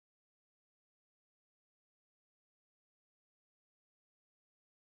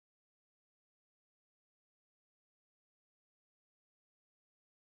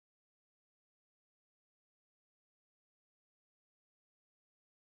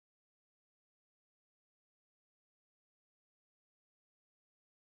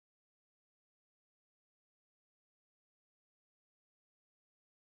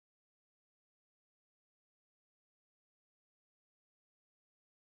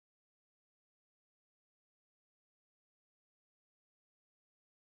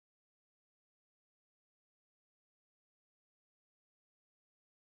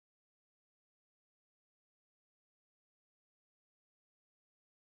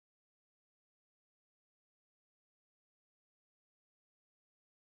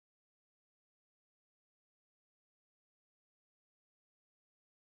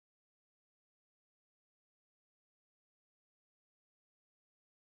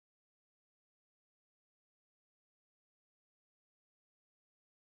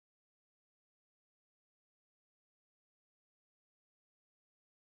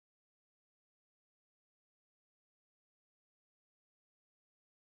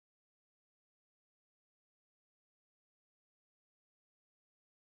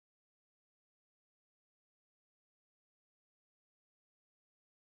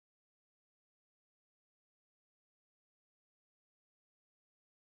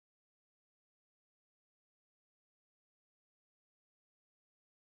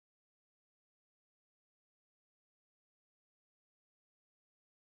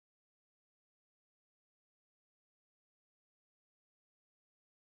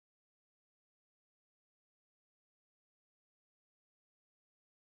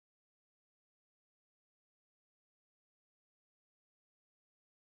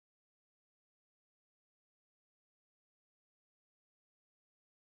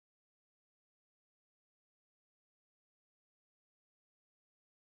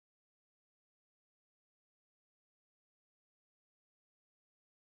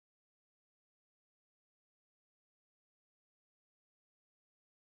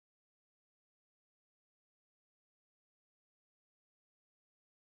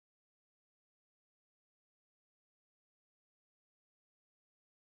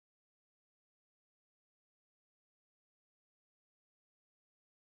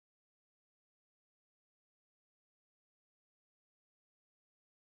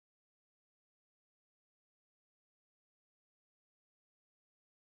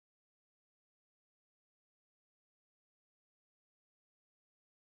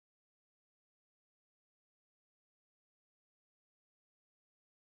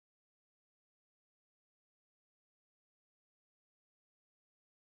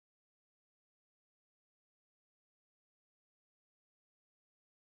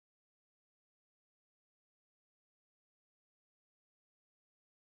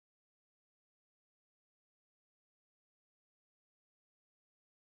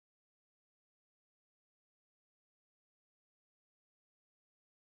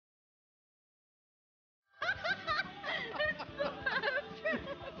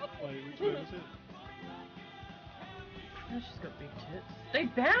which one is it? Oh, she's got big tits. They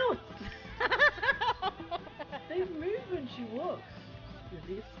bounce! They move when she walks.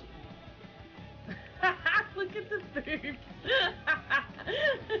 Resisting. Look at the boobs!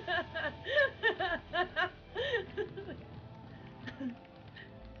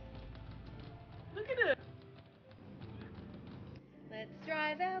 Look at her! Let's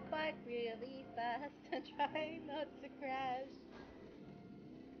drive our bike really fast and try not to crash.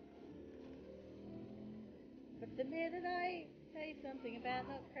 But the minute I say something about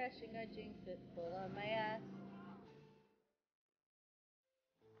not crashing, I jinx it, fall on my ass.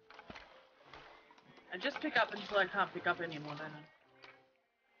 I just pick up until I can't pick up anymore, don't I?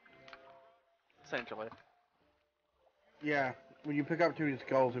 Essentially. Yeah, when you pick up too many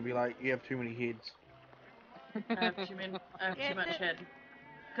skulls, it'll be like, you have too many heads. I have too much head.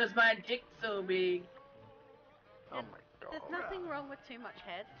 Because my dick's so big. Oh my god. There's nothing wrong with too much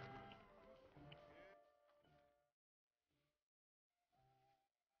head.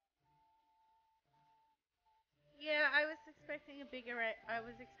 Yeah, I was expecting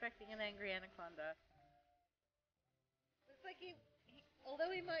an angry anaconda. Looks like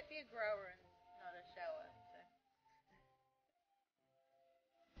although he might be a grower and not a shower. So.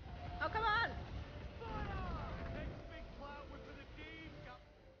 Oh, come on!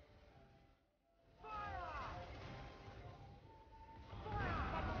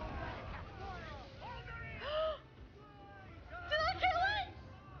 Did I kill it?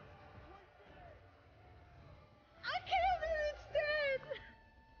 I killed it, it's dead!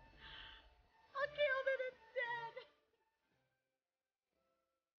 I killed it, it's dead!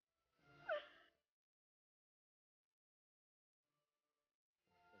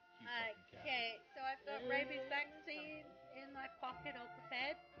 Okay, so I've got rabies vaccine in my pocket all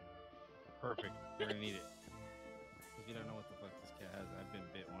prepared. Perfect. You're gonna need it. Because you don't know what the fuck this cat has. I've been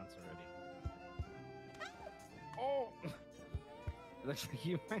bit once already. Oh! Looks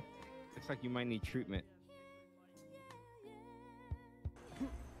like you might need treatment.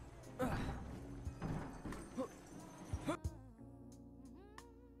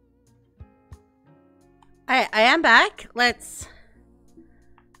 Alright, I am back. Let's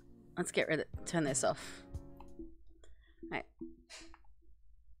turn this off. Alright.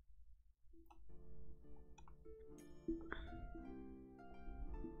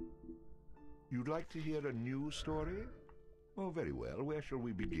 You'd like to hear a new story? Oh, very well. Where shall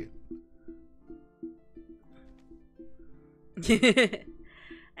we begin?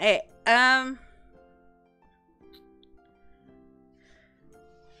 Hey,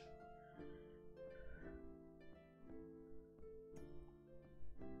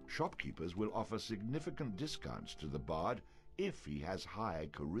 Shopkeepers will offer significant discounts to the bard if he has high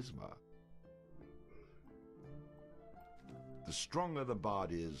charisma. The stronger the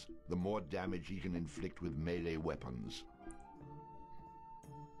bard is, the more damage he can inflict with melee weapons.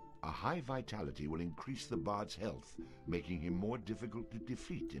 A high vitality will increase the bard's health, making him more difficult to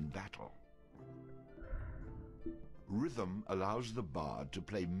defeat in battle. Rhythm allows the bard to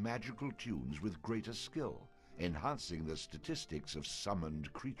play magical tunes with greater skill, enhancing the statistics of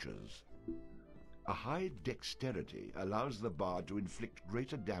summoned creatures. A high dexterity allows the bard to inflict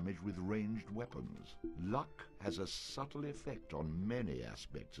greater damage with ranged weapons. Luck has a subtle effect on many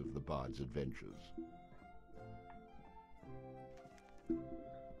aspects of the bard's adventures.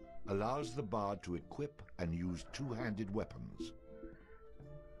 Allows the bard to equip and use two-handed weapons.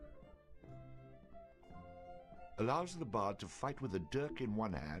 Allows the bard to fight with a dirk in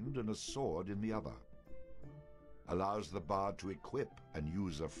one hand and a sword in the other. Allows the bard to equip and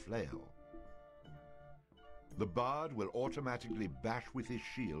use a flail. The bard will automatically bash with his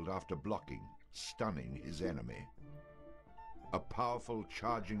shield after blocking, stunning his enemy. A powerful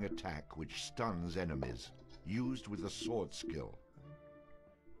charging attack which stuns enemies, used with a sword skill.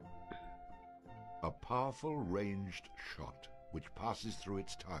 A powerful ranged shot which passes through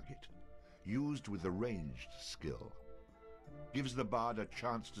its target, used with a ranged skill. Gives the bard a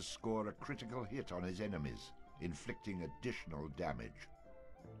chance to score a critical hit on his enemies, inflicting additional damage.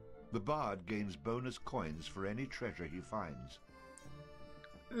 The bard gains bonus coins for any treasure he finds.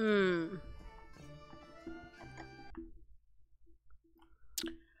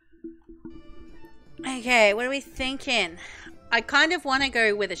 Okay, what are we thinking? I kind of want to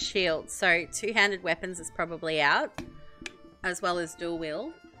go with a shield, so two-handed weapons is probably out, as well as dual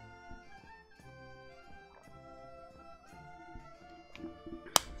wield.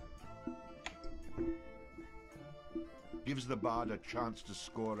 Gives the bard a chance to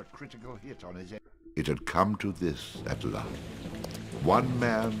score a critical hit on his enemy. It had come to this at last. One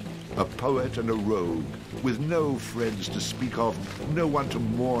man a poet and a rogue, with no friends to speak of, no one to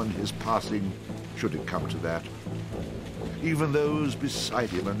mourn his passing, should it come to that. Even those beside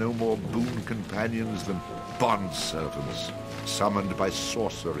him are no more boon companions than bondservants, summoned by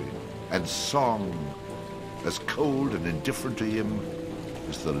sorcery and song, as cold and indifferent to him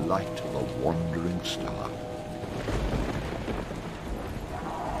as the light of a wandering star.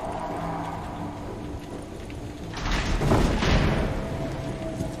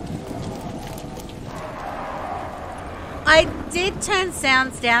 I did turn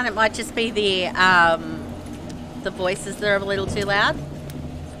sounds down. It might just be the voices that are a little too loud.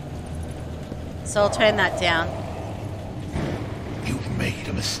 So I'll turn that down. You've made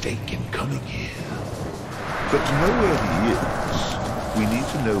a mistake in coming here. But to know where he is, we need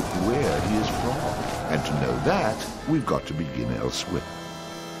to know where he is from. And to know that, we've got to begin elsewhere.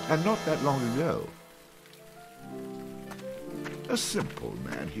 And not that long ago. A simple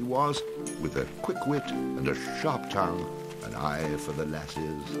man he was, with a quick wit and a sharp tongue, an eye for the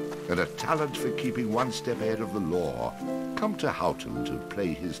lasses, and a talent for keeping one step ahead of the law, come to Houghton to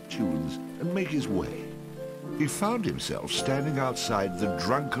play his tunes and make his way. He found himself standing outside the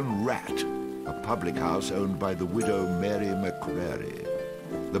Drunken Rat, a public house owned by the widow Mary McCrary.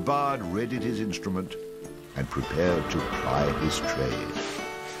 The bard readied his instrument and prepared to ply his trade.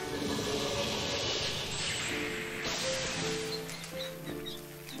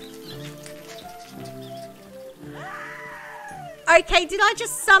 Okay, did I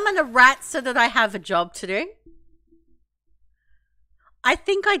just summon a rat so that I have a job to do? I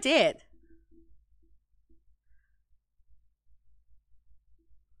think I did.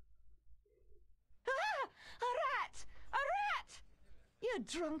 Ah! A rat! A rat! You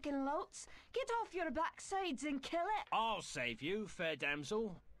drunken louts! Get off your backsides and kill it! I'll save you, fair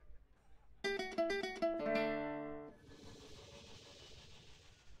damsel.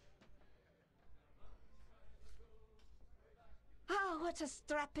 Ah, what a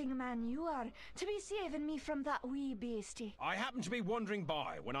strapping man you are, to be saving me from that wee beastie. I happened to be wandering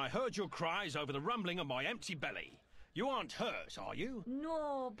by when I heard your cries over the rumbling of my empty belly. You aren't hurt, are you?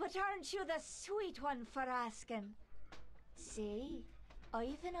 No, but aren't you the sweet one for asking? Say,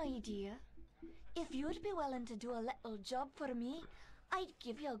 I've an idea. If you'd be willing to do a little job for me, I'd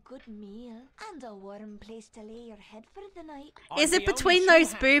give you a good meal and a warm place to lay your head for the night. Is it between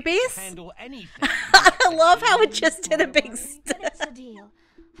those boobies? Handle anything. I love how it just did a big But it's a deal,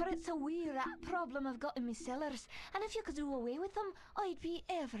 for it's a wee rat problem I've got in my cellars, and if you could do away with them, I'd be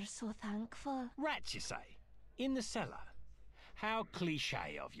ever so thankful. Rats, you say? In the cellar? How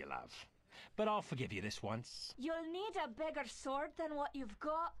cliché of you, love. But I'll forgive you this once. You'll need a bigger sword than what you've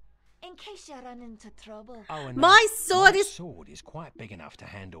got, in case you run into trouble. Oh, and My sword is quite big enough to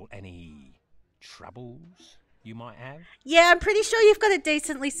handle any troubles you might have. Yeah, I'm pretty sure you've got a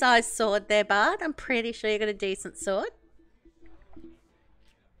decently sized sword there, Bard. I'm pretty sure you've got a decent sword.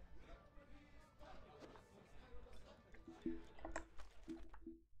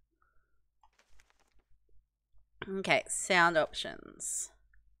 Okay, sound options.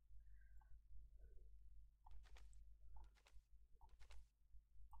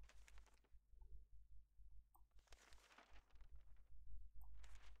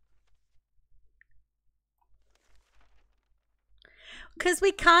 Because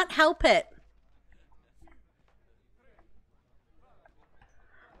we can't help it.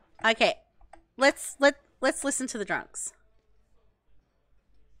 Okay, let's listen to the drunks.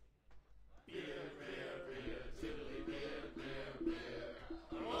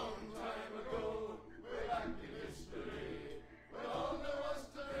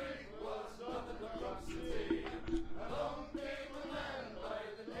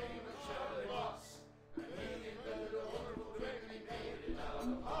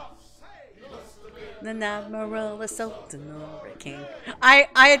 The Admiral, the Sultan, or a king.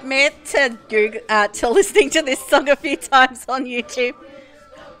 I admit to Google, to listening to this song a few times on YouTube.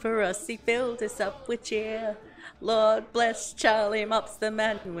 For us, he filled us up with cheer. Lord bless Charlie Mops, the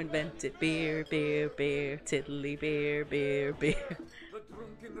man who invented beer, beer, beer, tiddly beer, beer, beer. The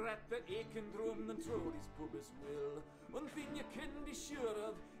drunken rat that aching drum and throw his pubis will. One thing you can be sure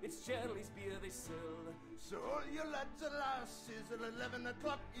of, it's Charlie's beer they sell. So all you lads and lasses at 11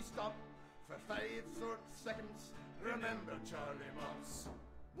 o'clock you stop. For 5 short seconds, remember Charlie Mops.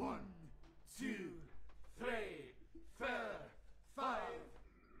 1, 2, 3, 4, 5.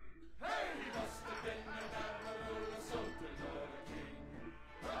 Hey, he must have been an admiral, a sultan, or a king.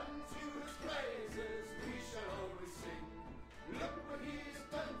 Unto his praises we shall always sing. Look what he's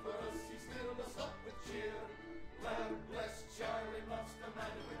done for us, he still us up with cheer. Well, bless Charlie Mops, the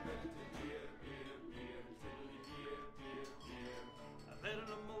man who invented beer, beer, beer, tiddly beer, beer, beer. A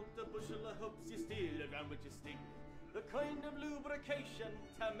veteran motor sandwiches stink. The kind of lubrication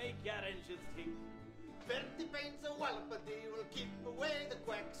to make your engines tick. 20 pence a wallop a day will keep away the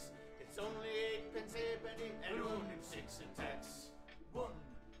quacks. It's only 8 pence halfpenny and only 6 in tax. 1,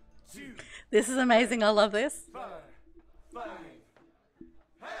 2, This is amazing. I love this. 5, 5.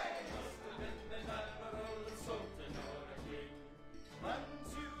 Hey! Must have been the Admiral and Sultan or a king.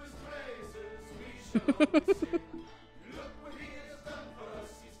 Unto his praises we shall always sing. Look what he has done for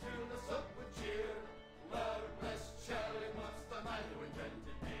us, he's filled us up with cheer. Lord bless Charlie Mutts, the man who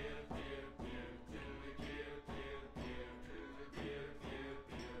invented beer, beer, beer, dilly beer, beer, beer, dilly beer, beer,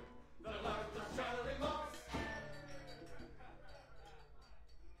 beer. The Lord bless Charlie Mutts.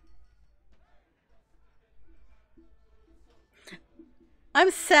 I'm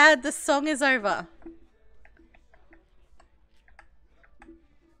sad the song is over.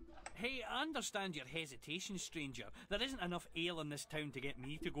 Hey, I understand your hesitation, stranger. There isn't enough ale in this town to get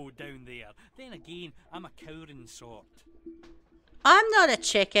me to go down there. Then again, I'm a cowering sort. I'm not a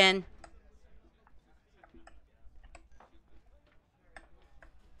chicken.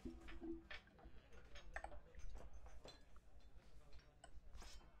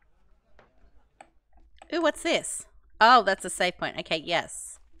 Ooh, what's this? Oh, that's a save point. Okay,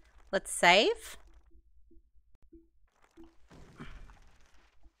 yes. Let's save.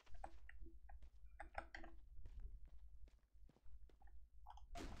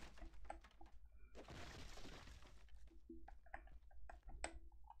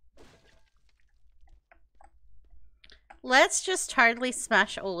 Let's just totally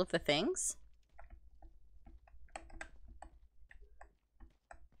smash all of the things.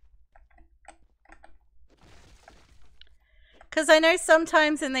 Because I know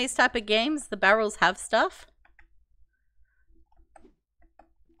sometimes in these type of games, the barrels have stuff.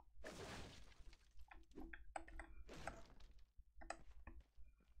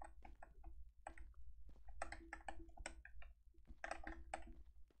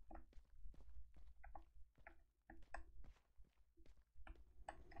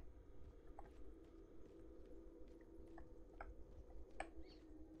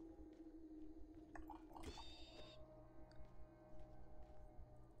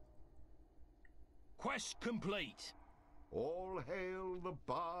 Quest complete. All hail the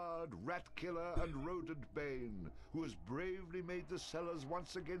bard, rat killer, and rodent bane, who has bravely made the cellars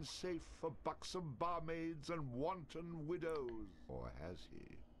once again safe for buxom barmaids and wanton widows. Or has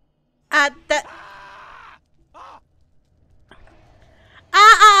he?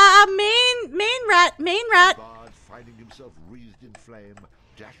 Mean rat. The bard, finding himself wreathed in flame,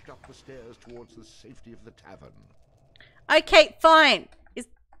 dashed up the stairs towards the safety of the tavern. Okay, fine.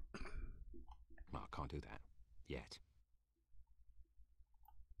 I can't do that. Yet.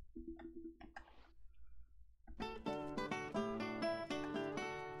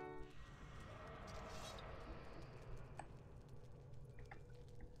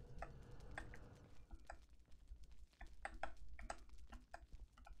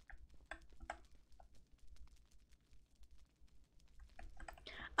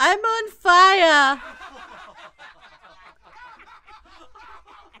 I'm on fire.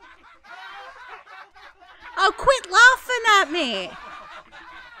 Oh, quit laughing at me.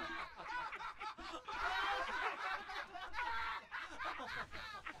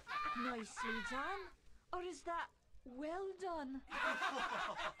 Nicely done. Or is that well done?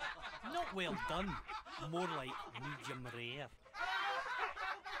 Not well done. More like medium rare.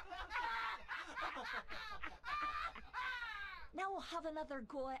 Now we'll have another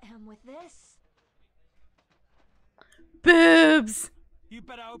go at him with this. Boobs. You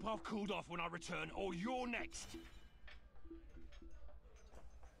better hope I've cooled off when I return, or you're next.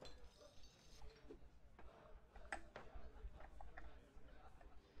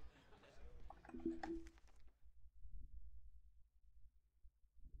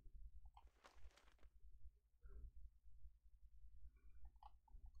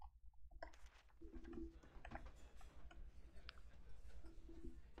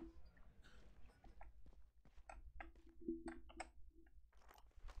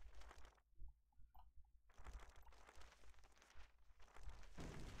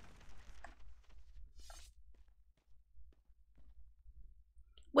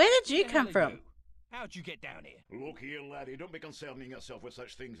 Where did you come from? How'd you get down here? Look here, laddie, don't be concerning yourself with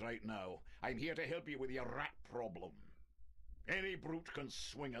such things right now. I'm here to help you with your rat problem. Any brute can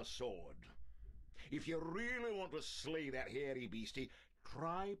swing a sword. If you really want to slay that hairy beastie,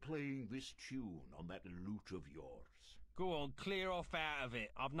 try playing this tune on that lute of yours. Go on, clear off out of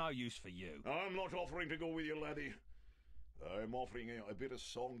it. I've no use for you. I'm not offering to go with you, laddie. I'm offering you a bit of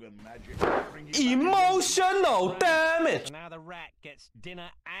song and magic. Emotional, damn it! So now the rat gets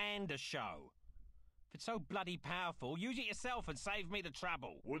dinner and a show. If it's so bloody powerful, use it yourself and save me the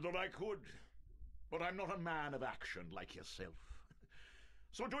trouble. Would that I could, but I'm not a man of action like yourself.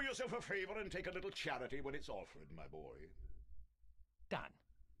 So do yourself a favour and take a little charity when it's offered, my boy. Done.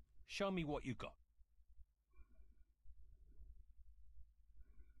 Show me what you got.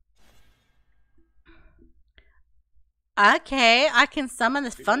 Okay, I can summon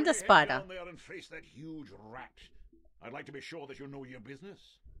the Before you Thunder head Spider. down there and face that huge rat, I'd like to be sure that you know your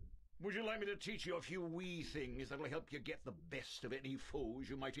business. Would you like me to teach you a few wee things that'll help you get the best of any foes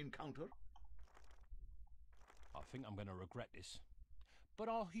you might encounter? I think I'm going to regret this. But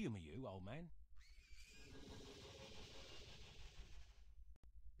I'll humour you, old man.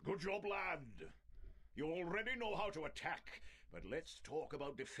 Good job, lad. You already know how to attack, but let's talk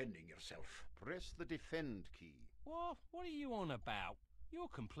about defending yourself. Press the defend key. What are you on about? You're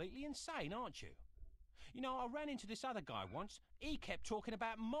completely insane, aren't you? You know, I ran into this other guy once. He kept talking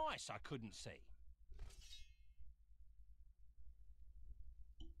about mice I couldn't see.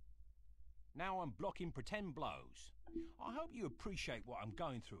 Now I'm blocking pretend blows. I hope you appreciate what I'm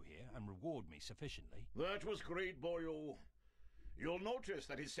going through here and reward me sufficiently. That was great, boyo. You'll notice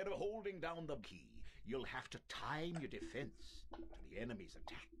that instead of holding down the key, you'll have to time your defense to the enemy's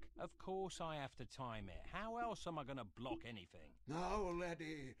attack. Of course I have to time it. How else am I going to block anything? Now,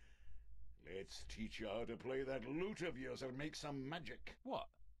 laddie, let's teach you how to play that lute of yours and make some magic. What?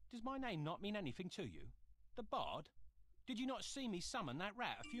 Does my name not mean anything to you? The Bard? Did you not see me summon that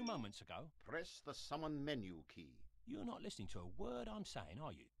rat a few moments ago? Press the summon menu key. You're not listening to a word I'm saying,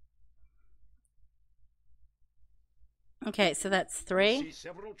 are you? Okay, so that's You 3. see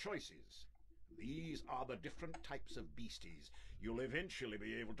several choices. These are the different types of beasties you'll eventually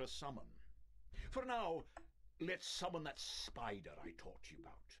be able to summon. For now, let's summon that spider I taught you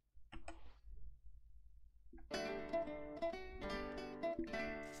about.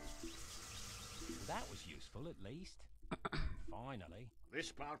 That was useful, at least. Finally.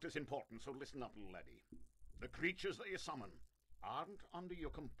 This part is important, so listen up, laddie. The creatures that you summon aren't under your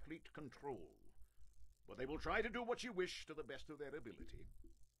complete control, but they will try to do what you wish to the best of their ability.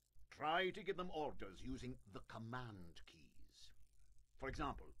 Try to give them orders using the command keys. For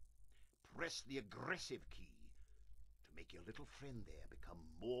example, press the aggressive key to make your little friend there become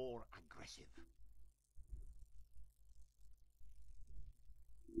more aggressive.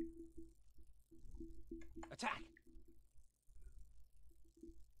 Attack!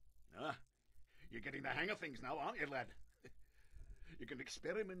 Ah, you're getting the hang of things now, aren't you, lad? You can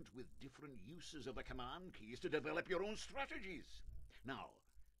experiment with different uses of the command keys to develop your own strategies. Now,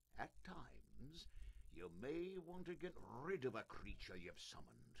 at times, you may want to get rid of a creature you've summoned.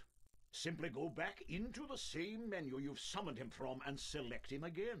 Simply go back into the same menu you've summoned him from and select him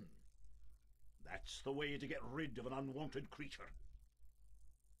again. That's the way to get rid of an unwanted creature.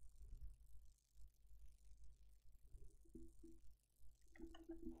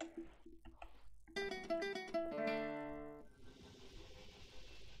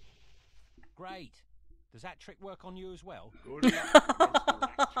 Great. Does that trick work on you as well? Good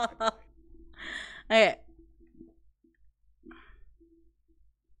luck. Okay.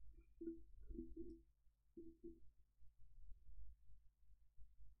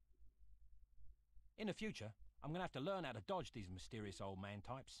 In the future, I'm going to have to learn how to dodge these mysterious old man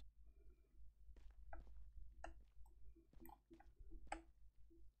types.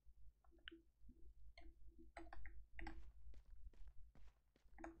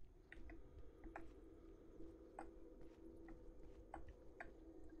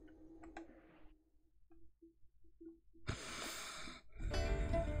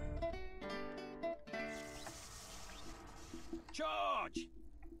 Charge!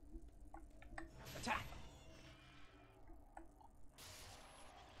 Attack!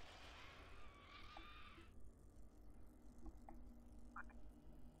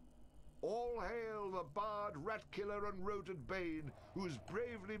 All hail the bard, rat killer, and rodent bane, who's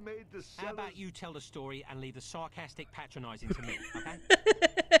bravely made the How cellars... about you tell the story and leave the sarcastic patronising to me,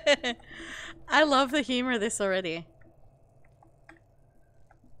 okay? I love the humor of this already.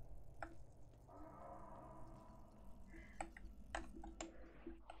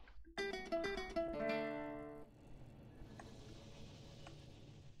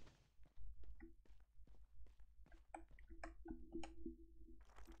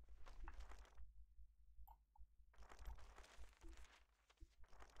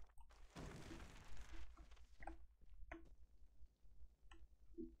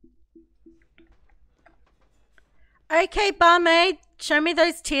 Okay, barmaid, show me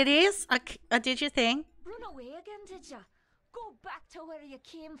those titties. I did your thing. Run away again, did ya? Go back to where you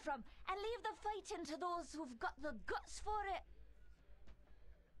came from and leave the fighting to those who've got the guts for it.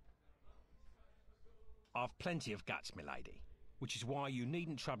 I've plenty of guts, milady, which is why you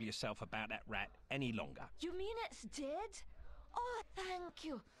needn't trouble yourself about that rat any longer. You mean it's dead? Oh, thank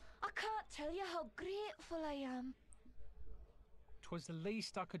you. I can't tell you how grateful I am. 'Twas the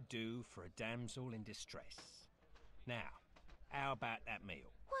least I could do for a damsel in distress. Now, how about that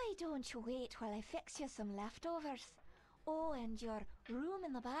meal? Why don't you wait while I fix you some leftovers? Oh, and your room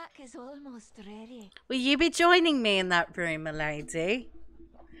in the back is almost ready. Will you be joining me in that room, milady?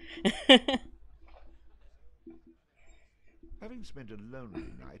 Having spent a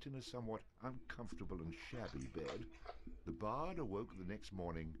lonely night in a somewhat uncomfortable and shabby bed, the bard awoke the next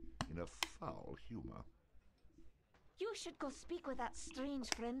morning in a foul humour. You should go speak with that strange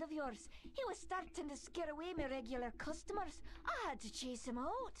friend of yours. He was starting to scare away my regular customers. I had to chase him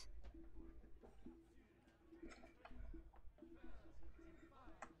out.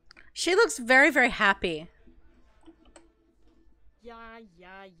 She looks very, very happy. Yeah.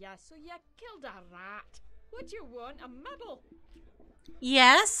 So you killed a rat. What do you want? A medal?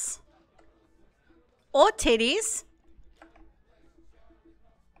 Yes. Or titties.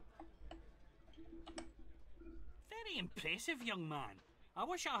 Very impressive, young man. I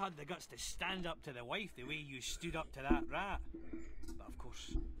wish I had the guts to stand up to the wife the way you stood up to that rat. But of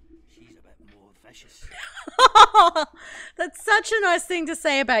course, she's a bit more vicious. That's such a nice thing to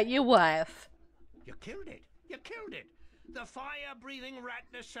say about your wife. You killed it. You killed it. The fire-breathing rat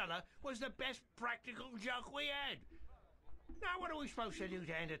in the cellar was the best practical joke we had. Now what are we supposed to do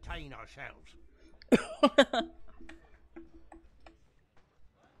to entertain ourselves?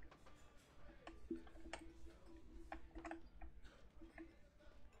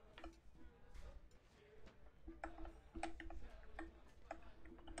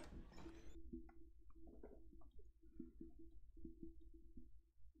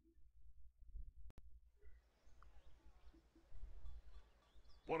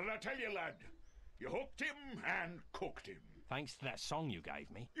 What did I tell you, lad? You hooked him and cooked him. Thanks to that song you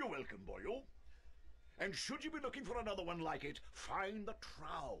gave me. You're welcome, boyo. And should you be looking for another one like it, find the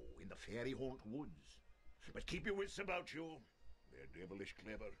trow in the fairy haunt woods. But keep your wits about you. They're devilish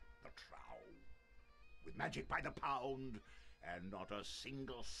clever, the trow. With magic by the pound, and not a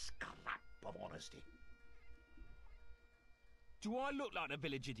single scrap of honesty. Do I look like a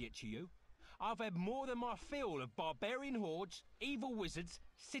village idiot to you? I've had more than my fill of barbarian hordes, evil wizards,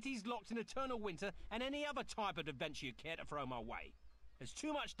 cities locked in eternal winter, and any other type of adventure you care to throw my way. There's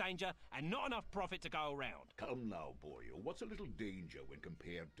too much danger and not enough profit to go around. Come now, boyo. What's a little danger when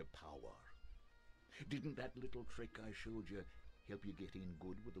compared to power? Didn't that little trick I showed you help you get in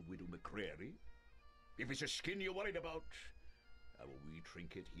good with the Widow McCreary? If it's a skin you're worried about, I have a wee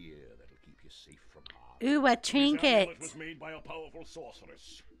trinket here that'll keep you safe from harm. Ooh, a trinket. It was made by a powerful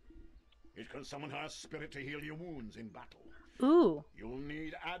sorceress. It can summon her spirit to heal your wounds in battle. Ooh. You'll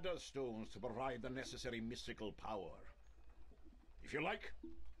need adder stones to provide the necessary mystical power. If you like,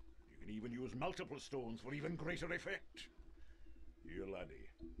 you can even use multiple stones for even greater effect. Here, laddie,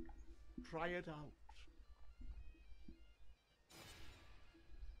 try it out.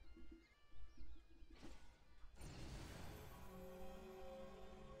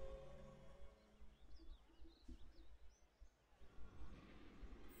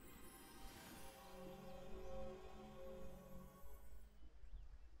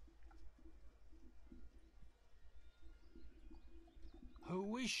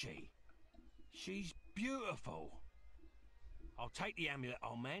 Who is she? She's beautiful. I'll take the amulet,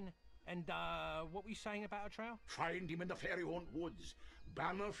 old man. And, what were you saying about a trow? Find him in the fairy haunt woods.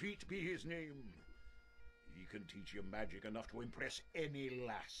 Bannerfeet be his name. He can teach you magic enough to impress any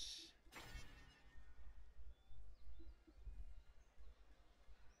lass.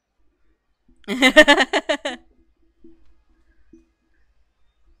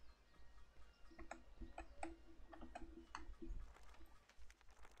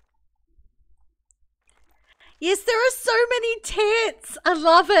 Yes, there are so many tits. I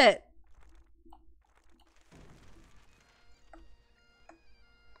love it.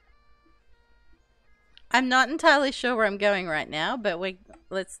 I'm not entirely sure where I'm going right now, but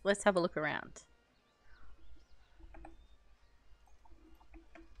let's have a look around.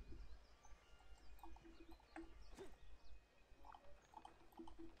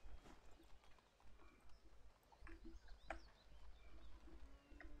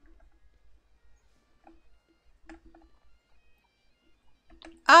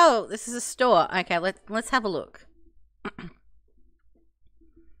 Oh, this is a store. Okay, let's have a look.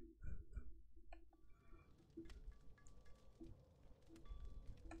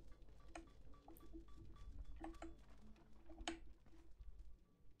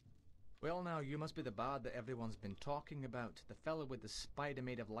 Well now, you must be the bard that everyone's been talking about. The fellow with the spider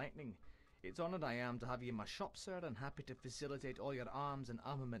made of lightning. It's honoured I am to have you in my shop, sir, and happy to facilitate all your arms and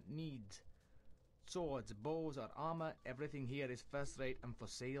armament needs. Swords, bows, or armour, everything here is first rate and for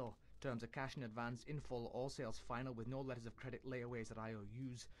sale. Terms of cash in advance, in full, all sales final, with no letters of credit, layaways, or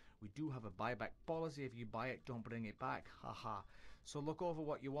IOUs. We do have a buyback policy. If you buy it, don't bring it back. Haha. So look over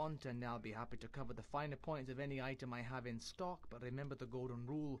what you want, and I'll be happy to cover the finer points of any item I have in stock. But remember the golden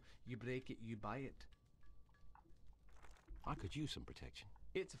rule: you break it, you buy it. I could use some protection.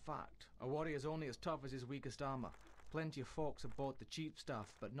 It's a fact. A warrior's only as tough as his weakest armour. Plenty of folks have bought the cheap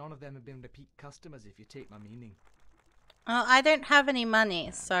stuff, but none of them have been repeat customers, if you take my meaning. I don't have any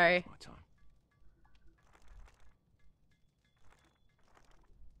money, so... My time.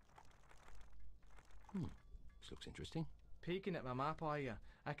 This looks interesting. Peeking at my map, are you?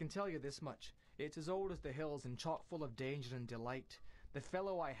 I can tell you this much. It's as old as the hills and chock full of danger and delight. The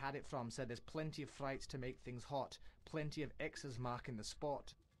fellow I had it from said there's plenty of frights to make things hot, plenty of X's marking the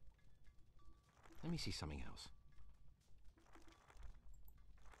spot. Let me see something else.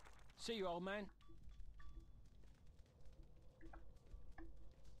 See you, old man.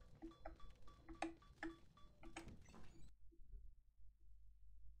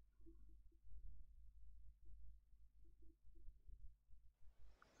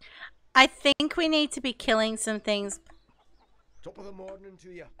 I think we need to be killing some things. Top of the morning to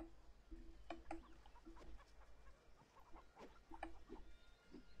you.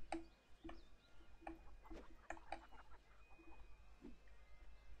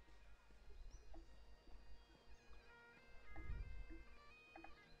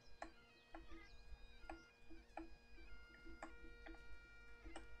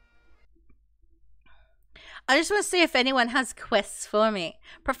 I just want to see if anyone has quests for me.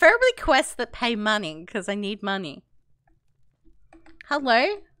 Preferably quests that pay money, because I need money. Hello?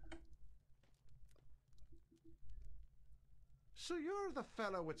 So you're the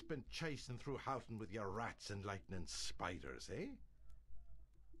fellow that's been chasing through Houghton with your rats and lightning spiders, eh?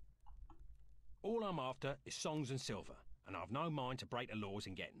 All I'm after is songs and silver, and I've no mind to break the laws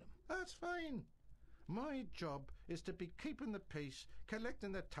in getting them. That's fine. My job is to be keeping the peace,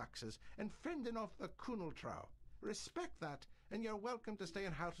 collecting the taxes, and fending off the Kunaltrau. Respect that, and you're welcome to stay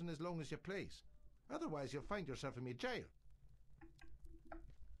in Houghton as long as you please. Otherwise, you'll find yourself in me jail.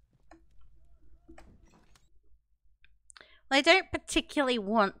 I don't particularly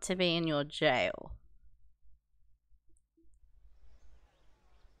want to be in your jail.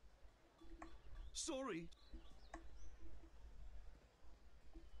 Sorry.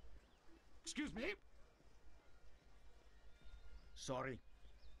 Excuse me. Sorry.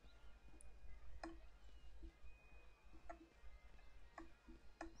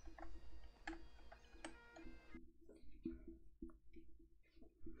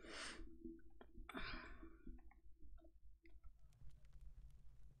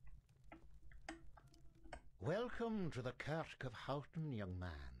 Welcome to the Kirk of Houghton, young man.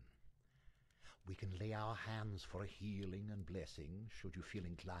 We can lay our hands for healing and blessing, should you feel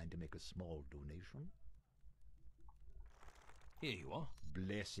inclined to make a small donation. Here you are.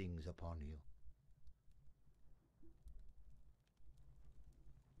 Blessings upon you.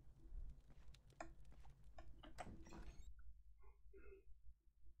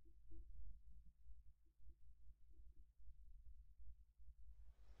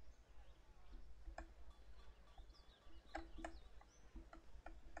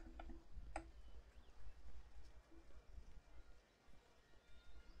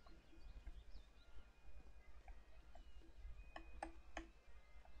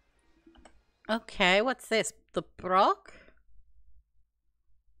 Okay, what's this? The Brock?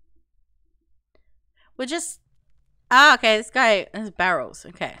 We're just... Ah, okay, this guy has barrels.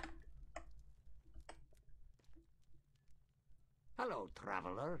 Okay. Hello,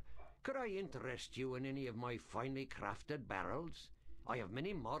 traveller. Could I interest you in any of my finely crafted barrels? I have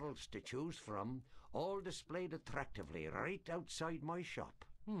many models to choose from, all displayed attractively right outside my shop.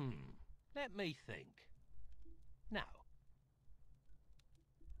 Let me think. Now.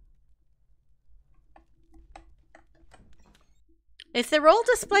 If they're all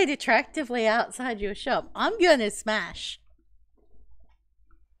displayed attractively outside your shop, I'm gonna smash.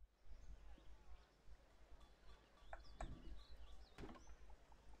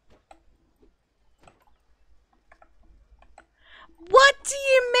 What do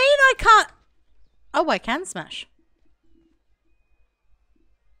you mean I can't? Oh, I can smash.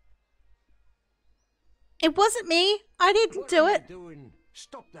 It wasn't me. I didn't do it. What are you doing?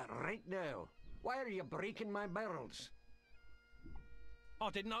 Stop that right now. Why are you breaking my barrels? I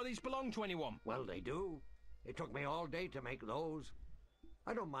didn't know these belonged to anyone. Well, they do. It took me all day to make those.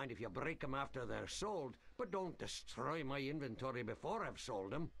 I don't mind if you break them after they're sold, but don't destroy my inventory before I've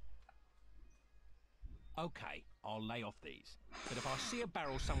sold them. Okay, I'll lay off these. But if I see a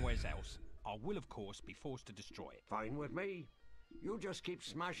barrel somewhere else, I will, of course, be forced to destroy it. Fine with me. You just keep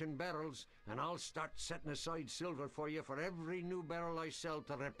smashing barrels, and I'll start setting aside silver for you for every new barrel I sell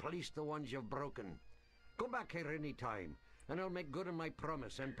to replace the ones you've broken. Come back here any time, and I'll make good on my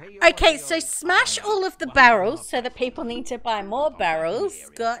promise and pay you. Okay, so smash all of the barrels so that people need to buy more barrels.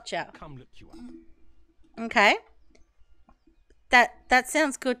 Gotcha. Come look you up. Okay. That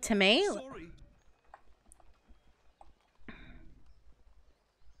sounds good to me.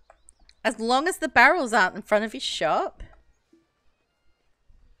 As long as the barrels aren't in front of his shop.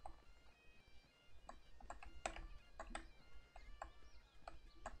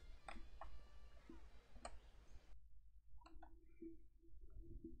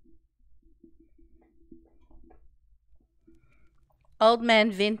 Old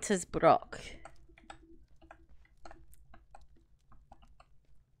man Wintersbrock.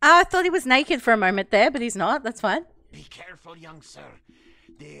 Oh, I thought he was naked for a moment there, but he's not. That's fine. Be careful, young sir.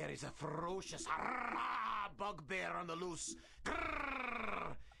 There is a ferocious bugbear on the loose.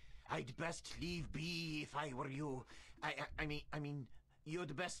 Grrr. I'd best leave be if I were you. I mean,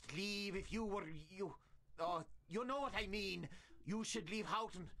 you'd best leave if you were you. Oh, you know what I mean. You should leave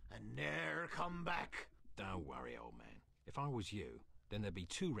Houghton and ne'er come back. Don't worry, old man. If I was you, then there'd be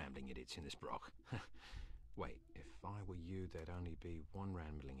 2 rambling idiots in this Brock. Wait, if I were you, there'd only be 1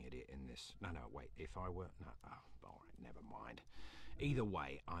 rambling idiot in this. No, wait, if I were... No, oh, alright, never mind. Either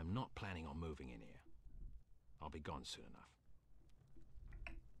way, I'm not planning on moving in here. I'll be gone soon enough.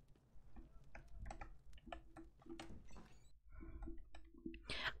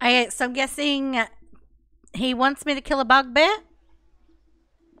 Okay, so I'm guessing he wants me to kill a bugbear?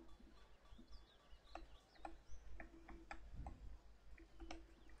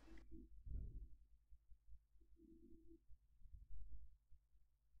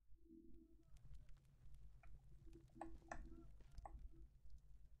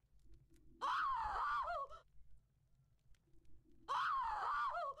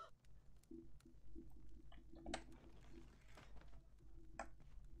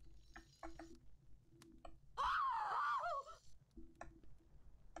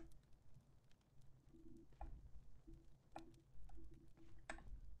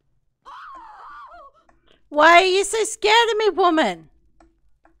 Why are you so scared of me, woman?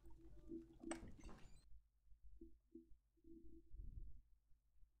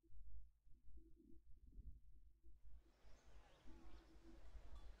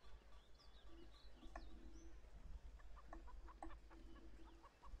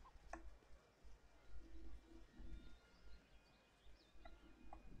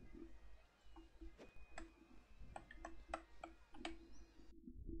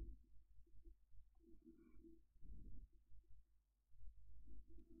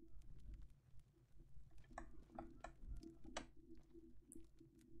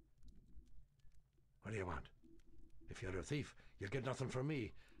 What do you want? If you're a thief, you'll get nothing from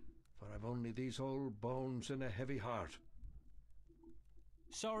me, for I've only these old bones and a heavy heart.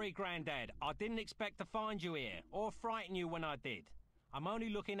 Sorry, Grandad. I didn't expect to find you here, or frighten you when I did. I'm only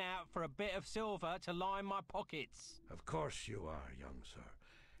looking out for a bit of silver to line my pockets. Of course you are, young sir,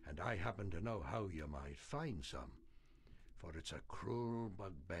 and I happen to know how you might find some. For it's a cruel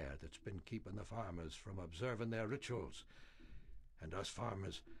bugbear that's been keeping the farmers from observing their rituals. And us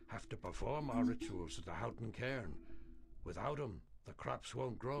farmers have to perform our rituals at the Houghton Cairn. Without 'em, the crops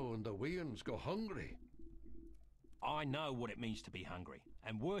won't grow and the weans go hungry. I know what it means to be hungry,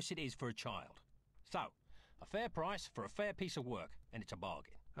 and worse it is for a child. So, a fair price for a fair piece of work, and it's a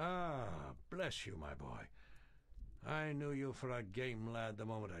bargain. Ah, bless you, my boy. I knew you for a game lad the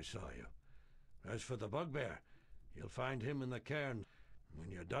moment I saw you. As for the bugbear, you'll find him in the cairn. When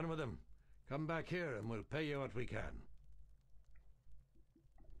you're done with him, come back here and we'll pay you what we can.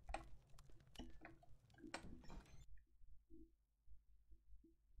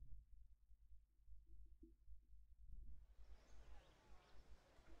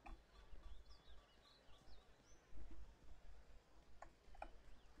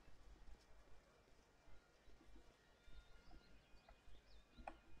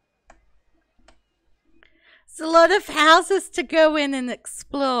 It's a lot of houses to go in and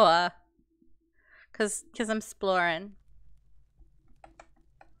explore. Cause I'm exploring.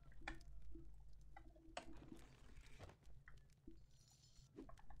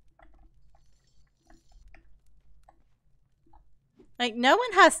 Like, no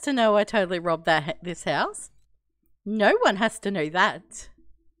one has to know I totally robbed this house. No one has to know that.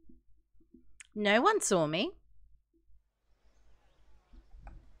 No one saw me.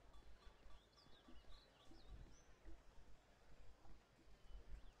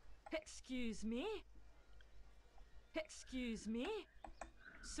 Excuse me? Excuse me?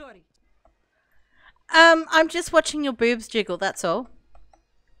 Sorry. I'm just watching your boobs jiggle, that's all.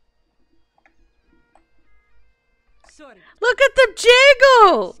 Sorry. Look at the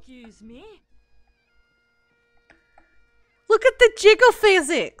jiggle! Excuse me? Look at the jiggle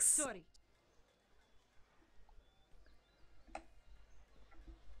physics! Sorry.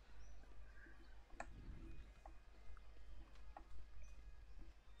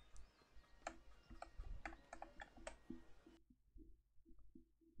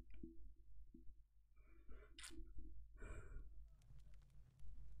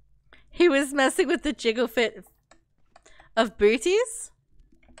 He was messing with the jiggle fit of booties?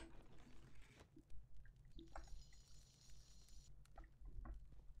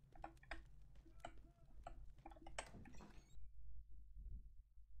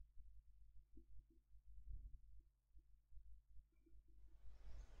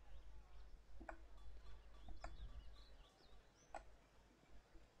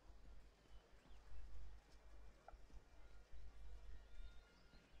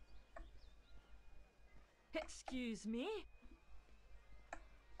 Excuse me?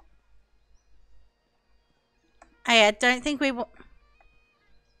 I don't think we want...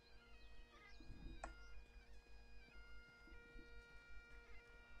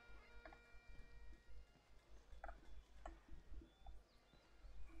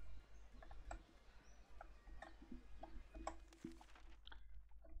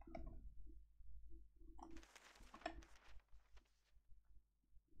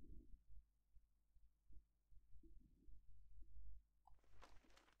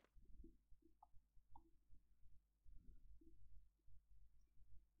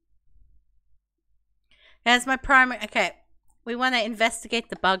 As my primary... Okay, we want to investigate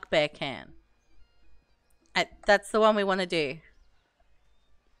the bugbear can. That's the one we want to do.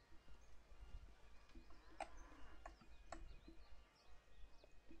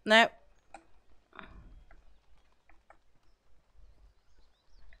 Nope.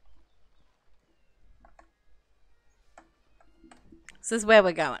 This is where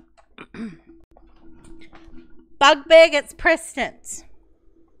we're going. Bugbear gets precedence.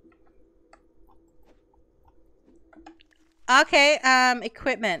 Okay,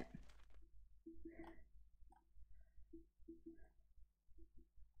 equipment.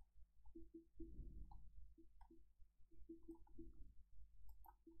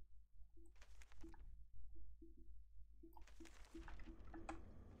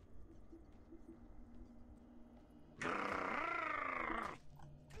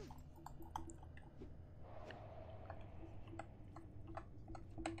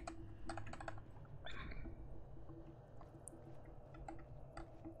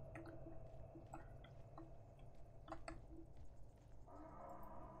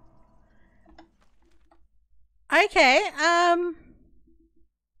 Okay,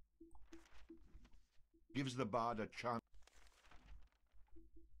 Gives the bard a chance.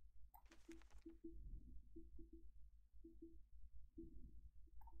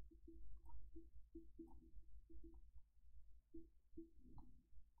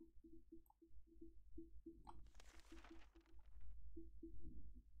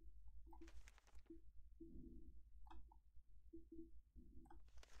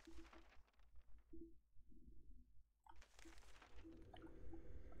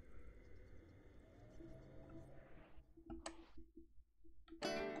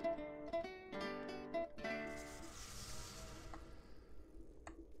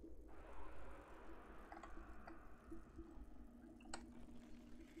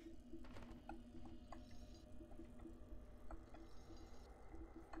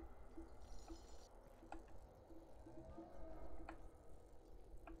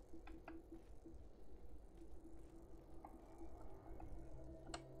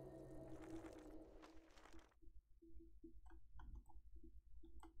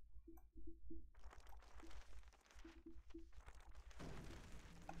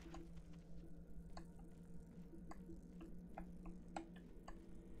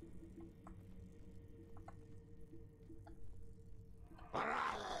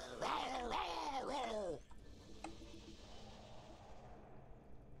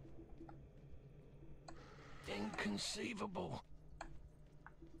 Inconceivable.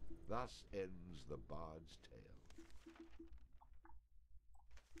 Thus ends the bard's tale.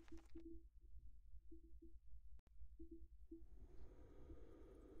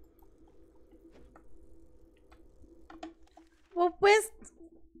 well, where's...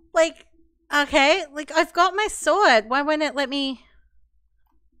 Like, okay, like, I've got my sword. Why won't it let me...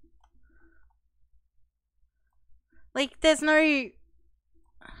 Like, there's no...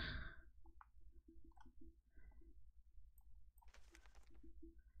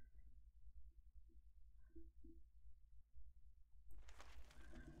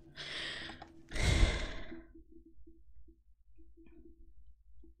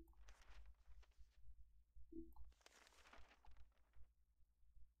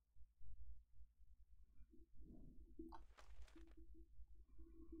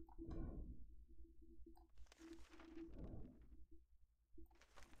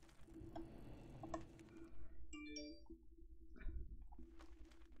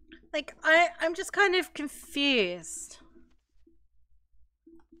 Like, I'm just kind of confused.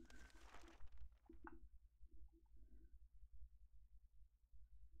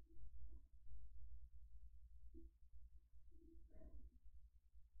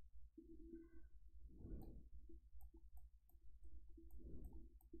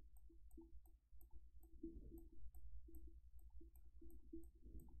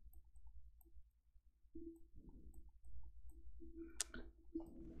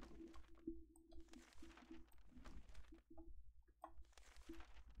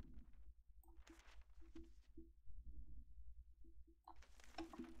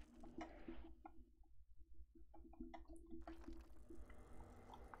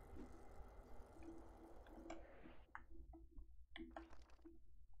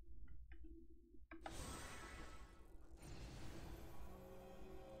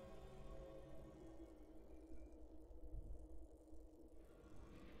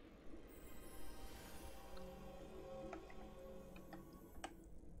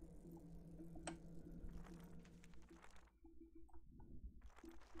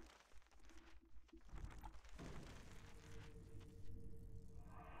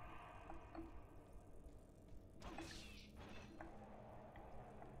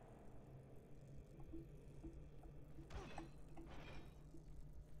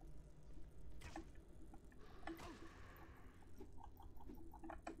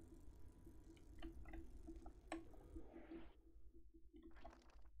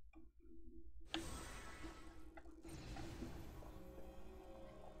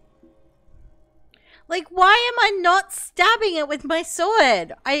 Like, why am I not stabbing it with my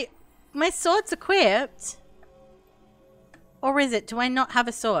sword? My sword's equipped. Or is it? Do I not have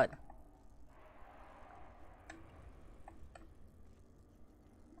a sword?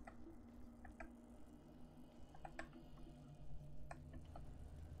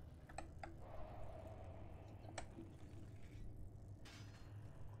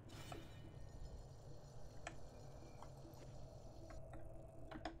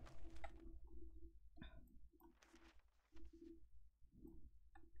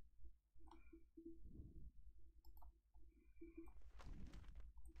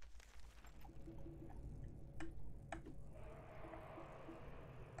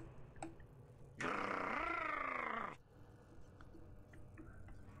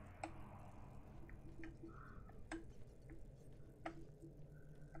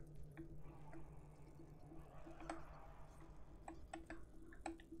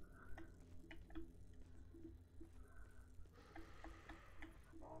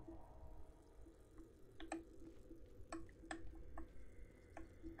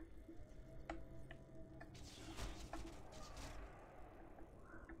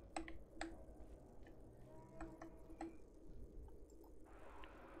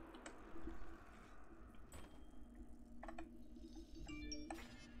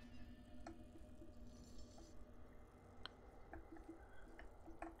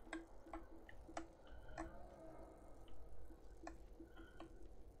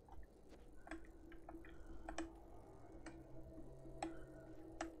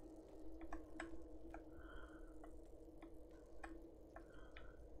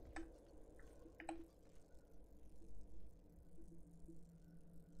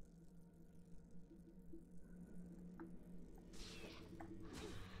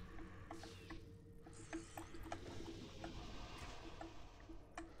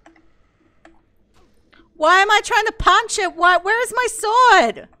 Why am I trying to punch it? What? Where is my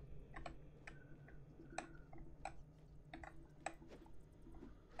sword?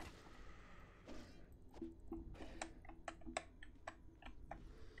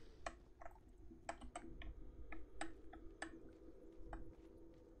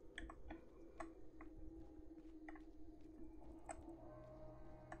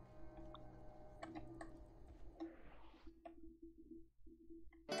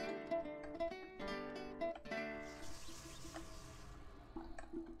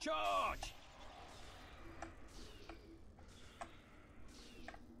 Charge!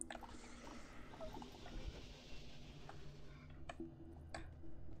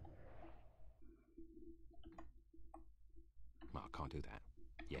 Well, I can't do that.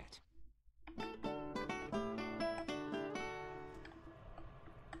 Yet.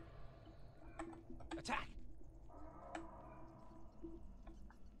 Attack!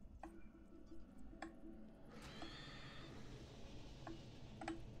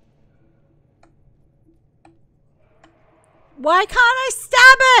 Why can't I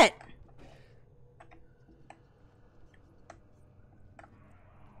stab it?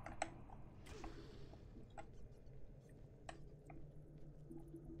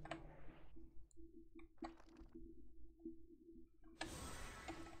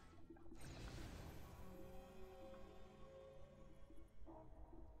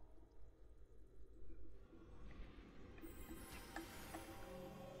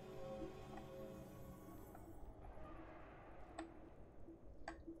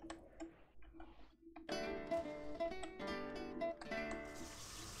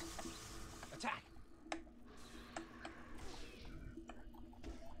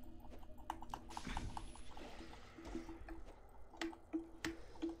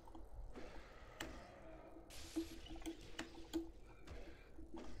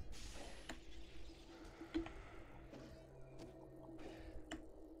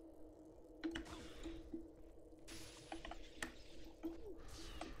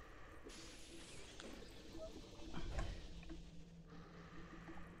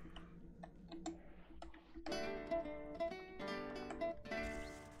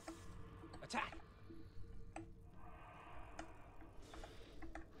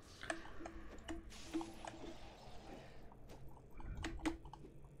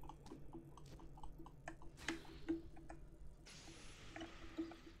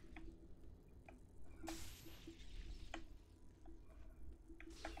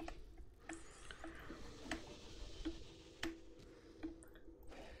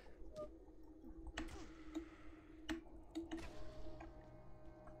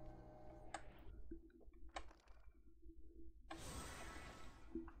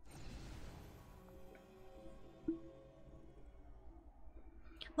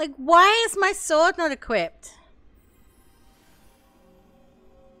 Like, why is my sword not equipped?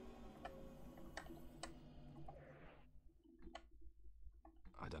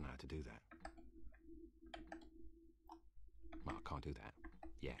 I don't know how to do that. Well, I can't do that.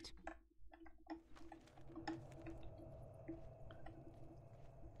 Yet.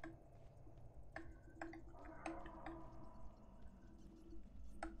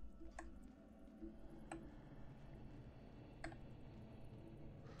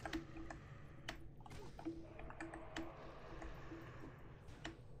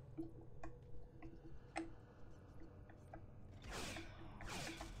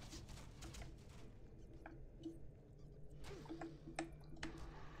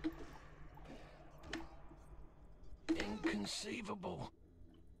 Inconceivable.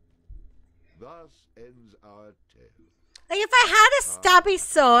 Thus ends our tale. Like, if I had a stabby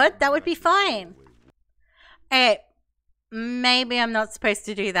sword, that would be fine. Okay, maybe I'm not supposed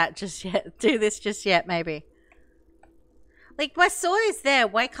to do that just yet. Do this just yet, maybe. Like, my sword is there.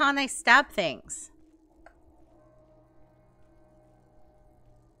 Why can't I stab things?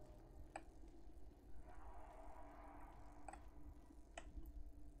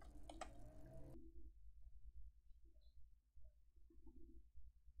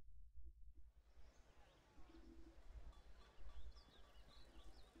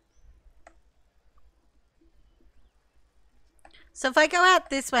 So if I go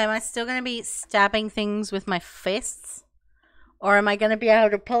out this way, am I still going to be stabbing things with my fists? Or am I going to be able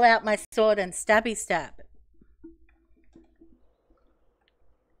to pull out my sword and stabby stab?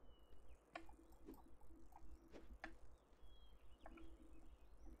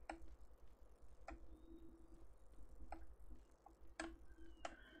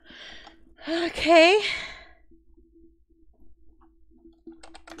 Okay.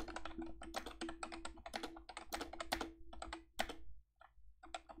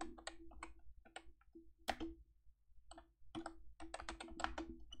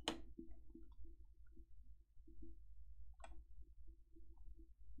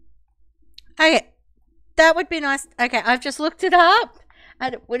 Okay, that would be nice. Okay, I've just looked it up,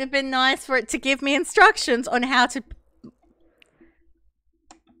 and it would have been nice for it to give me instructions on how to...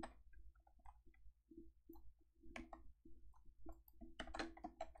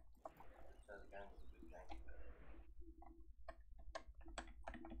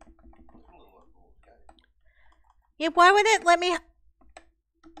 Yeah, why would it let me...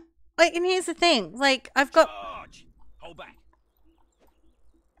 Like, and here's the thing. Like, I've got... Charge! Hold back.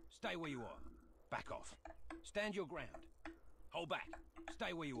 Stay where you are. Back off. Stand your ground. Hold back.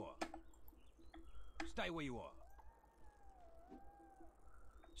 Stay where you are. Stay where you are.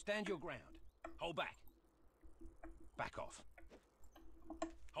 Stand your ground. Hold back. Back off.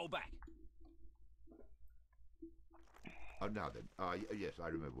 Hold back. Oh, now then. Yes, I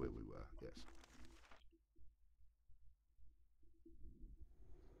remember where we were. Yes.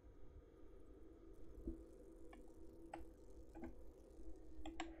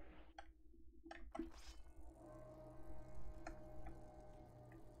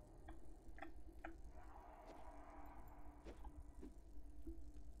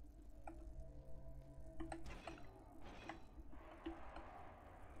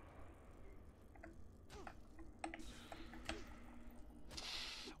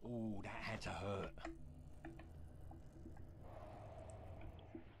 Ooh, that had to hurt.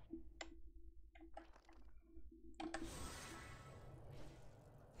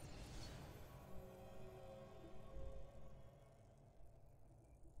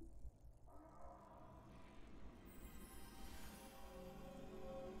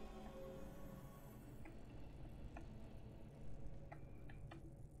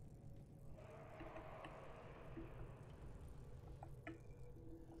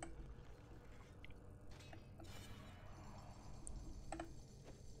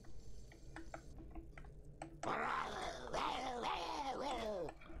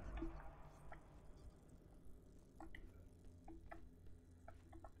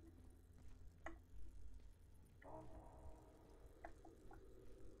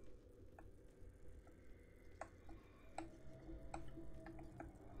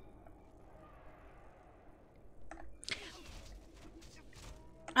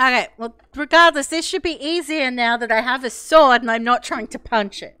 Okay, well, regardless, this should be easier now that I have a sword and I'm not trying to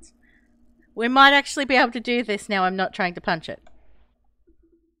punch it. We might actually be able to do this now I'm not trying to punch it.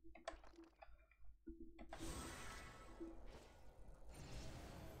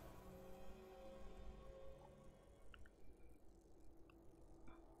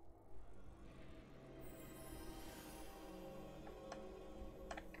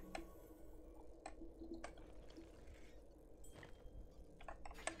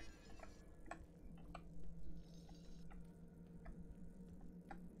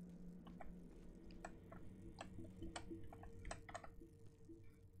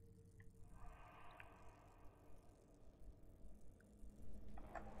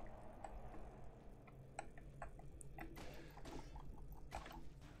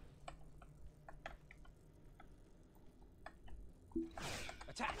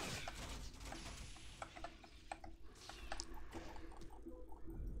 attack!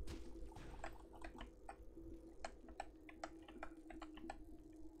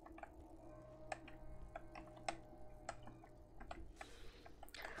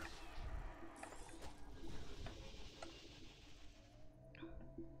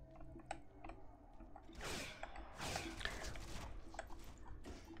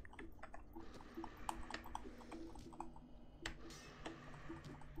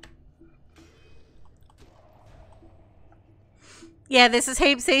 Yeah, this is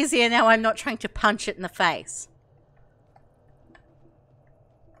heaps easier now. I'm not trying to punch it in the face.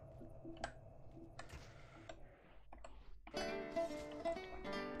 I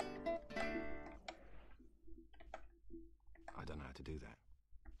don't know how to do that.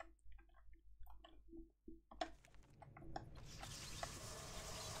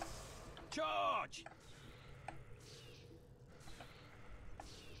 Charge!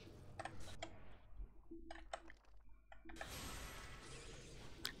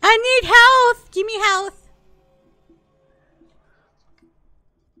 I need health! Give me health!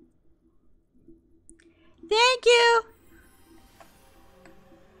 Thank you!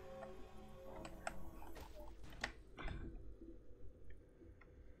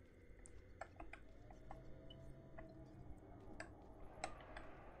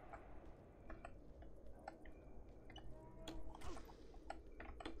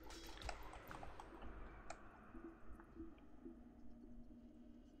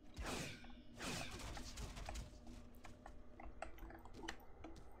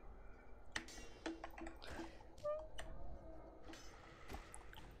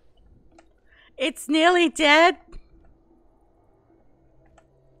 It's nearly dead.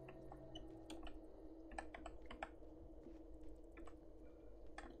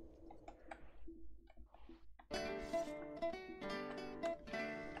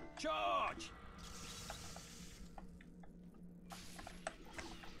 Charge!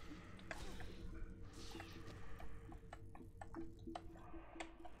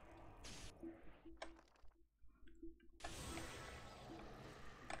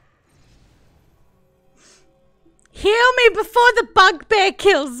 Heal me before the bugbear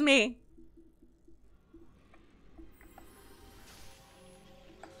kills me.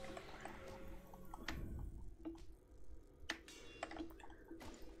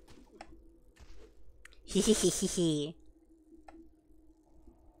 Hehehehe.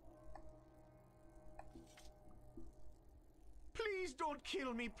 Please don't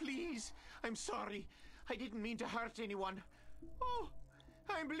kill me, please. I'm sorry. I didn't mean to hurt anyone. Oh,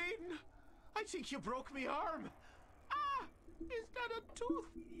 I'm bleeding. I think you broke my arm. Ah, is that a tooth?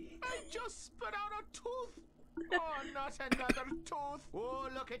 I just spit out a tooth. Oh, not another tooth. Oh,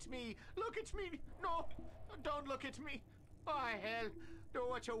 look at me. Look at me. No, don't look at me. Oh, hell. Do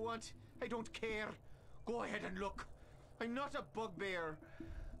what you want. I don't care. Go ahead and look. I'm not a bugbear.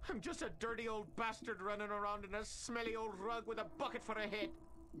 I'm just a dirty old bastard running around in a smelly old rug with a bucket for a head.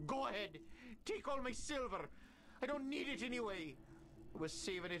 Go ahead. Take all my silver. I don't need it anyway. I was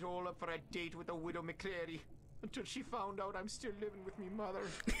saving it all up for a date with the widow McCleary until she found out I'm still living with me mother.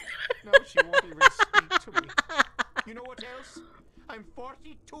 Now she won't even speak to me. You know what else? I'm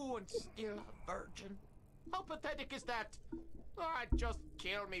 42 and still a virgin. How pathetic is that? Ah, just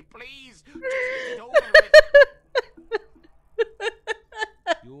kill me, please. Just get it over with.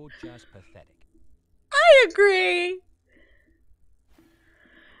 You're just pathetic. I agree.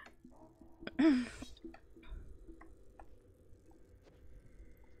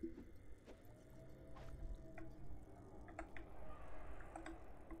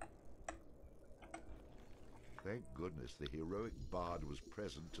 Thank goodness the heroic bard was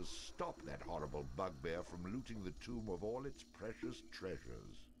present to stop that horrible bugbear from looting the tomb of all its precious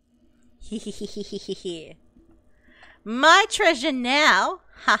treasures. My treasure now.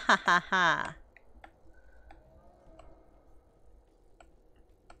 Ha ha ha ha.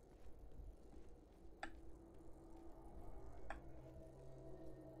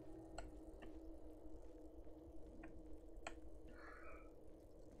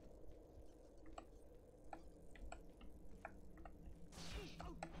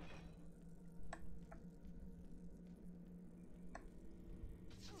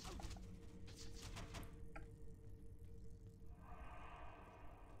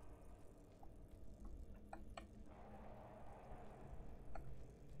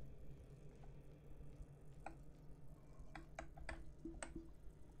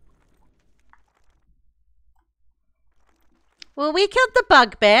 Well, we killed the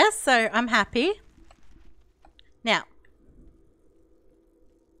bugbear, so I'm happy. Now.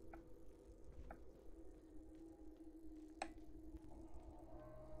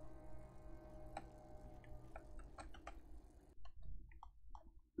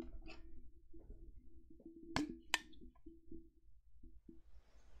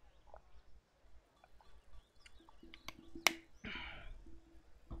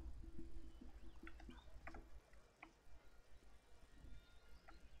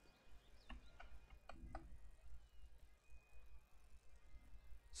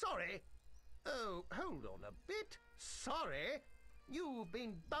 Sorry? Oh, hold on a bit. Sorry? You've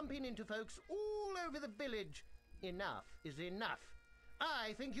been bumping into folks all over the village. Enough is enough.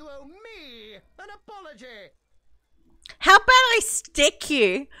 I think you owe me an apology. How about I stick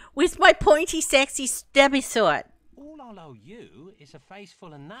you with my pointy, sexy, stabby sword? All I'll owe you is a face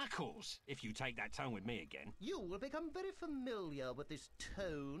full of knuckles, if you take that tone with me again. You will become very familiar with this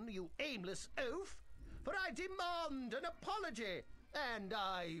tone, you aimless oaf. For I demand an apology, and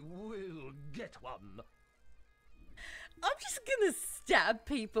I will get one. I'm just gonna stab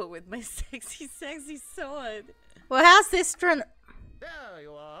people with my sexy, sexy sword. Well, how's this There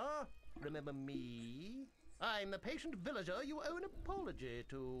you are. Remember me? I'm the patient villager you owe an apology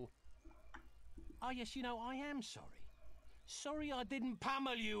to. Oh, yes, you know, I am sorry. Sorry I didn't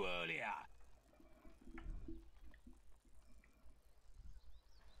pummel you earlier.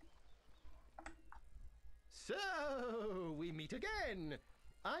 So, we meet again.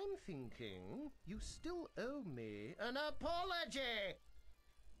 I'm thinking you still owe me an apology.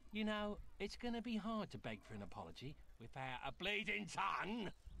 You know, it's going to be hard to beg for an apology without a bleeding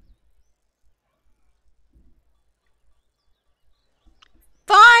tongue.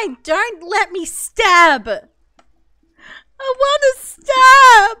 Fine, don't let me stab. I want to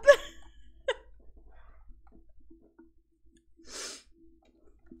stab.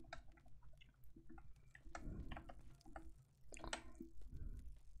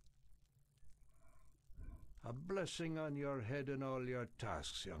 A blessing on your head and all your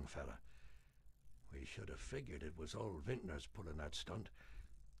tasks, young fella. We should have figured it was old Vintners pulling that stunt.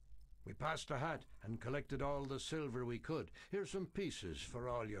 We passed the hat and collected all the silver we could. Here's some pieces for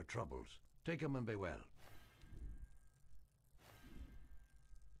all your troubles. Take 'em and be well.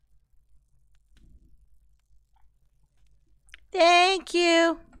 Thank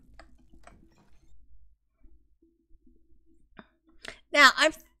you. Now,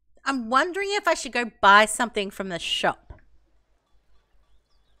 I'm wondering if I should go buy something from the shop.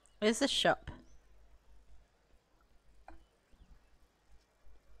 Where's the shop?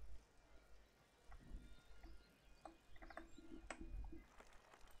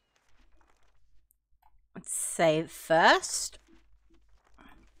 Let's save first.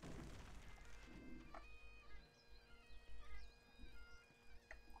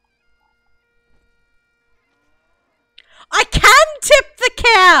 I can tip the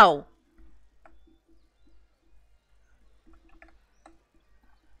cow!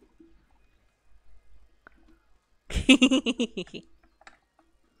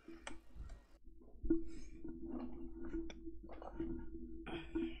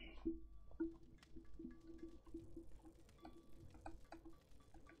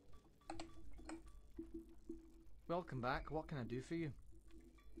 Welcome back. What can I do for you?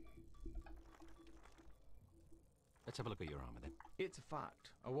 Let's have a look at your armor then. It's a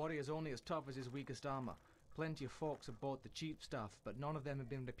fact. A warrior's only as tough as his weakest armor. Plenty of folks have bought the cheap stuff, but none of them have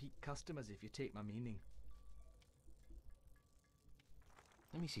been repeat customers if you take my meaning.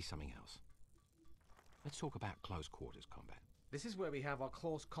 Let me see something else. Let's talk about close quarters combat. This is where we have our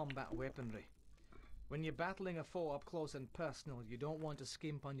close combat weaponry. When you're battling a foe up close and personal, you don't want to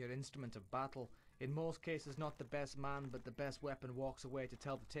skimp on your instrument of battle. In most cases, not the best man, but the best weapon walks away to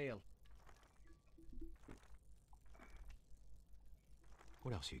tell the tale.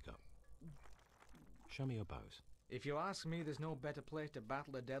 What else you got? Show me your bows. If you ask me, there's no better place to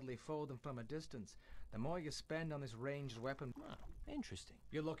battle a deadly foe than from a distance. The more you spend on this ranged weapon... Ah, interesting.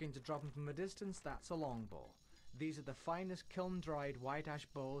 You're looking to drop them from a distance? That's a longbow. These are the finest kiln-dried white ash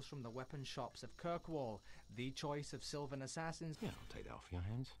bows from the weapon shops of Kirkwall, the choice of Sylvan assassins. Yeah, I'll take that off your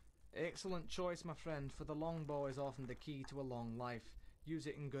hands. Excellent choice, my friend, for the longbow is often the key to a long life. Use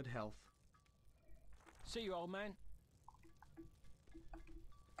it in good health. See you, old man.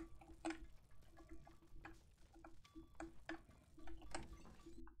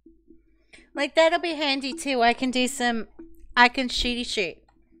 Like, that'll be handy too. I can shooty shoot.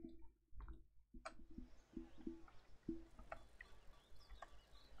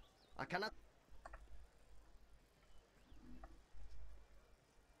 I cannot...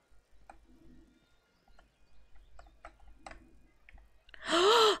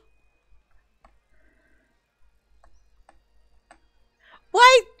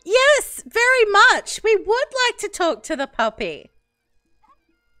 Why, yes, very much. We would like to talk to the puppy.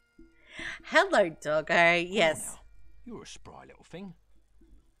 Hello, doggo. Yes. You're a spry little thing.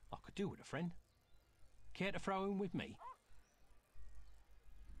 I could do with a friend. Care to throw in with me?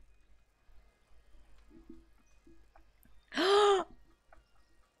 I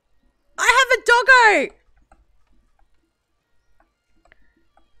have a doggo.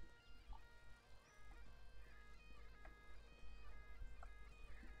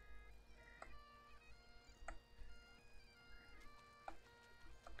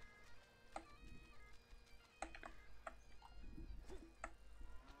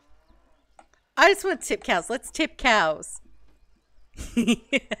 I just want to tip cows. Let's tip cows.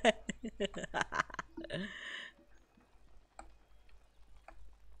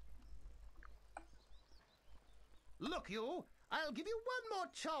 Look, you, I'll give you one more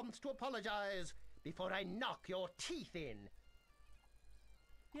chance to apologize before I knock your teeth in.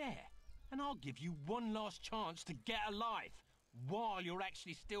 Yeah, and I'll give you one last chance to get a life while you're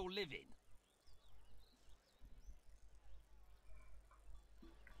actually still living.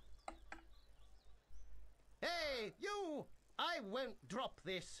 Hey, you! I won't drop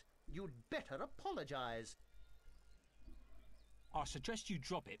this. You'd better apologize. I suggest you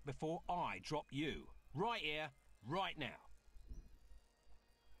drop it before I drop you. Right here, right now.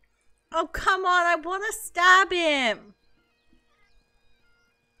 Oh, come on. I want to stab him.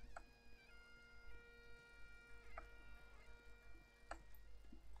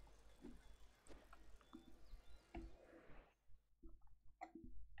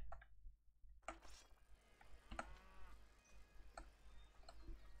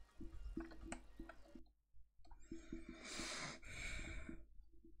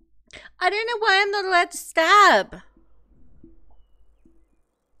 I don't know why I'm not allowed to stab.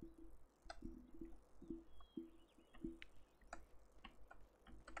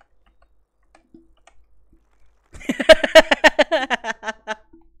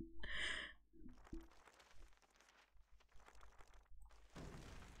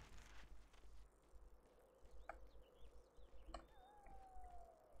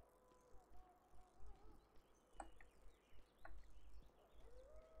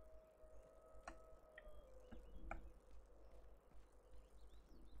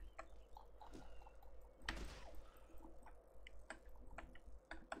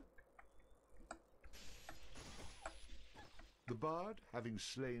 The bard, having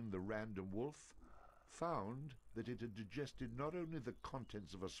slain the random wolf, found that it had digested not only the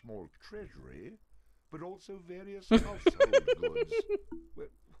contents of a small treasury, but also various household goods.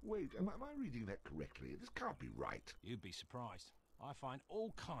 Wait, am I reading that correctly? This can't be right. You'd be surprised. I find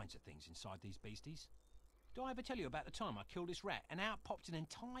all kinds of things inside these beasties. Do I ever tell you about the time I killed this rat and out popped an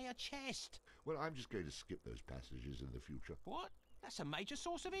entire chest? Well, I'm just going to skip those passages in the future. What? That's a major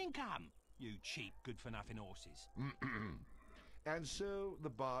source of income. You cheap, good-for-nothing horses. And so the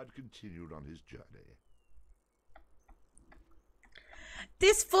bard continued on his journey.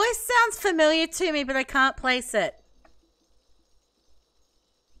 This voice sounds familiar to me, but I can't place it.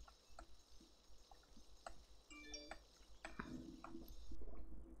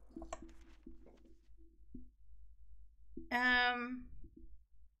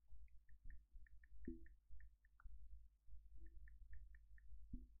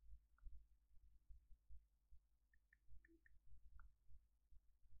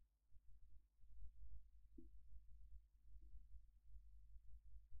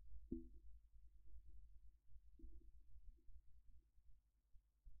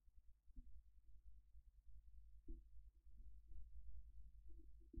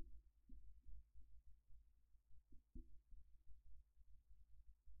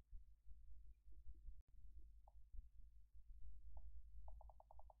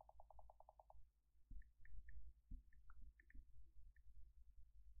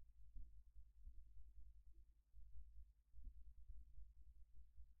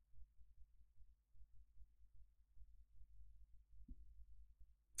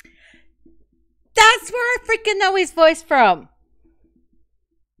 That's where I freaking know his voice from.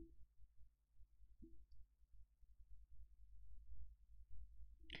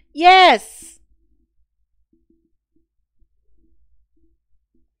 Yes.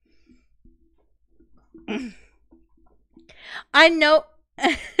 I know.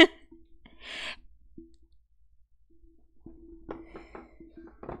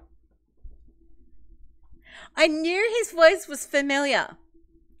 I knew his voice was familiar.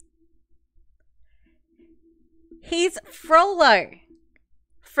 He's Frollo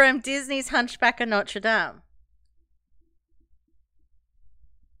from Disney's Hunchback of Notre Dame.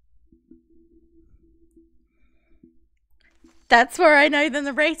 That's where I know the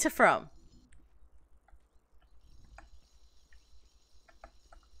narrator from.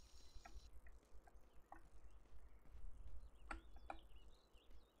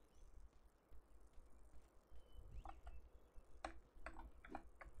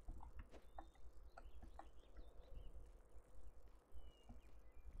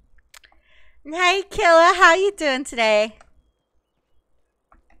 Hey, Killer, how you doing today?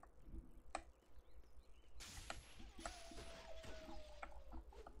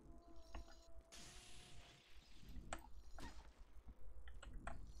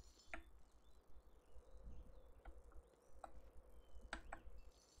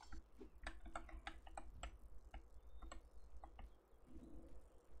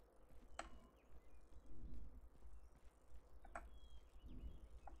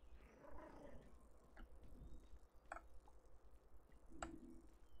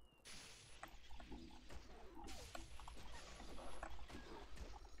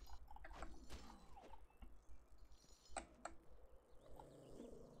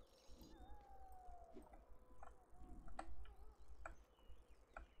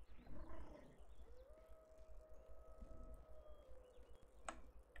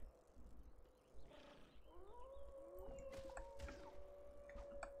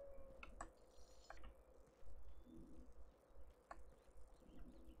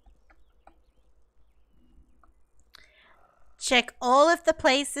 check all of the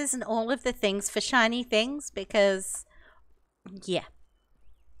places and all of the things for shiny things because, yeah.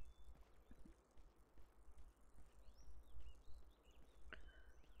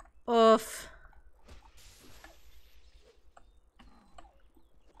 Oof.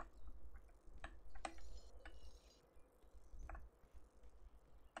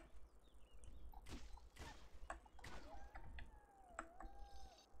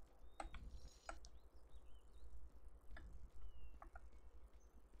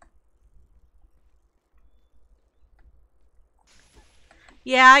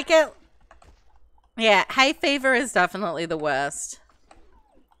 Yeah, I get... Yeah, hay fever is definitely the worst.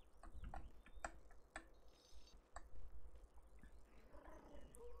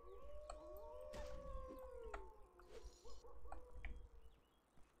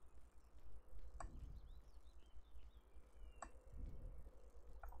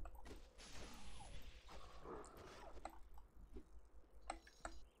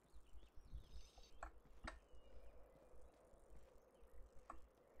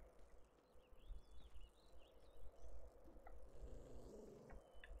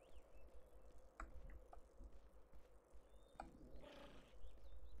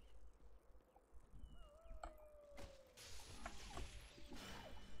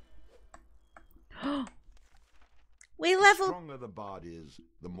 We The level... stronger the bard is,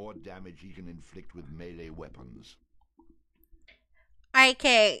 the more damage he can inflict with melee weapons.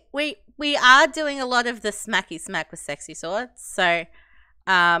 Okay, we are doing a lot of the smacky smack with sexy swords, so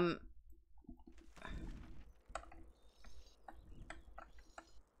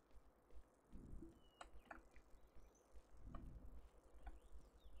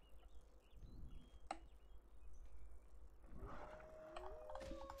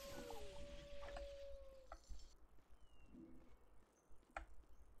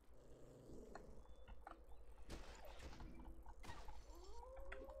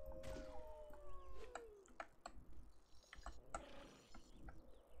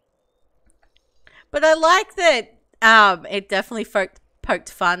but I like that it definitely poked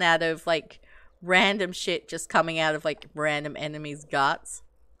fun out of like random shit just coming out of like random enemies' guts.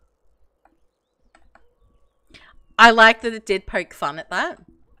 I like that it did poke fun at that.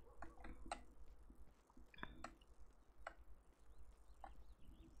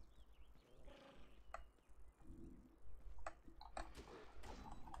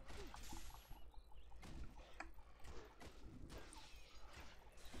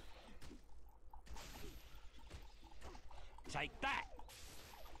 Take that!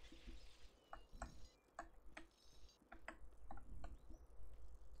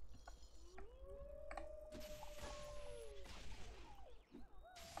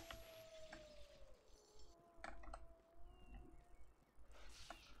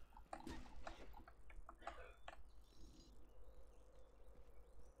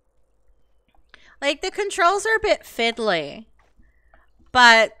 Like, the controls are a bit fiddly,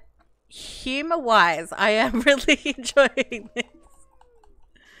 but humor-wise, I am really enjoying this.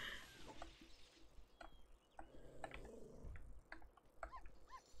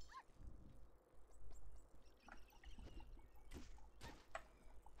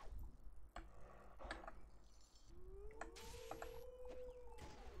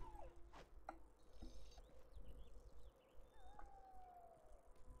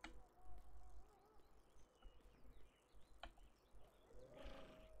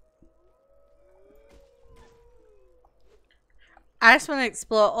 I just want to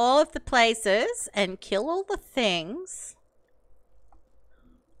explore all of the places and kill all the things.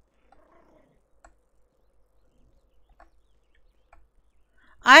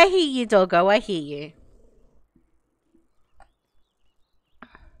 I hear you, doggo. I hear you.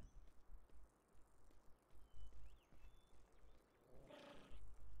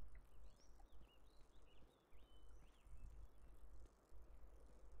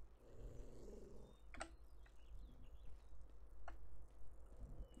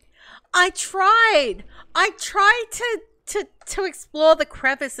 I tried to explore the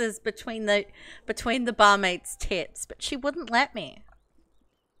crevices between the barmaid's tits, but she wouldn't let me.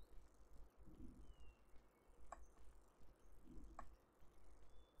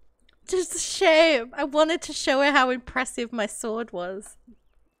 Just a shame. I wanted to show her how impressive my sword was.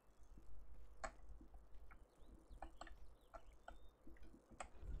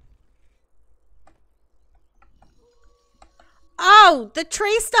 Oh, the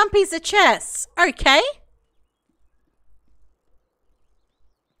tree stump is a chest. Okay.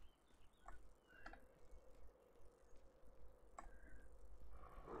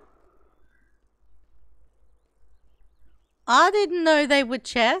 I didn't know they were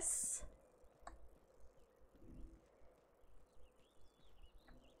chests.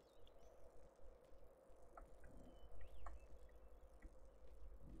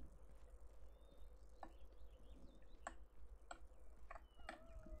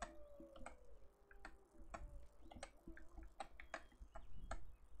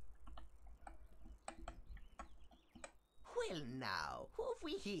 now, who have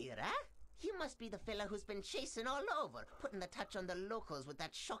we here, eh? You must be the fella who's been chasing all over, putting the touch on the locals with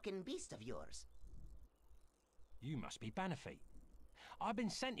that shocking beast of yours. You must be Bannerfeet. I've been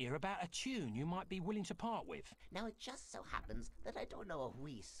sent here about a tune you might be willing to part with. Now, it just so happens that I don't know a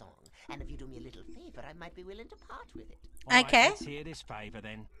wee song, and if you do me a little favour, I might be willing to part with it. All right, let's hear this favour,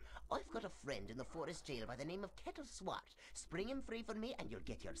 then. I've got a friend in the forest jail by the name of Kettle Swat. Spring him free for me, and you'll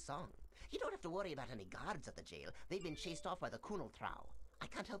get your song. You don't have to worry about any guards at the jail. They've been chased off by the Kunal Trow. I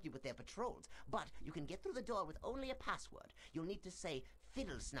can't help you with their patrols, but you can get through the door with only a password. You'll need to say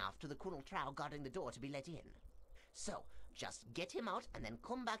fiddle snaff to the Kunal Trow guarding the door to be let in. So, just get him out and then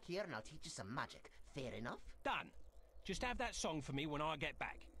come back here and I'll teach you some magic. Fair enough? Done. Just have that song for me when I get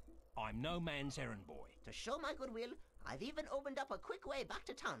back. I'm no man's errand boy. To show my goodwill, I've even opened up a quick way back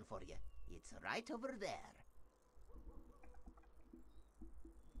to town for you. It's right over there.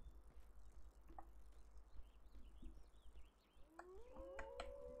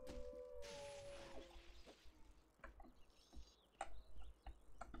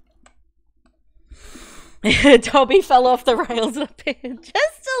 Dobby fell off the rails a bit. Just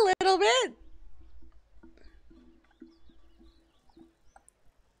a little bit.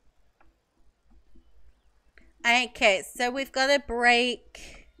 Okay, so we've got to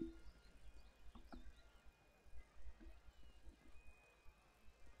break.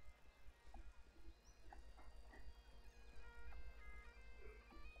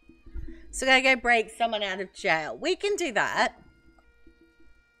 So we gotta go break someone out of jail. We can do that.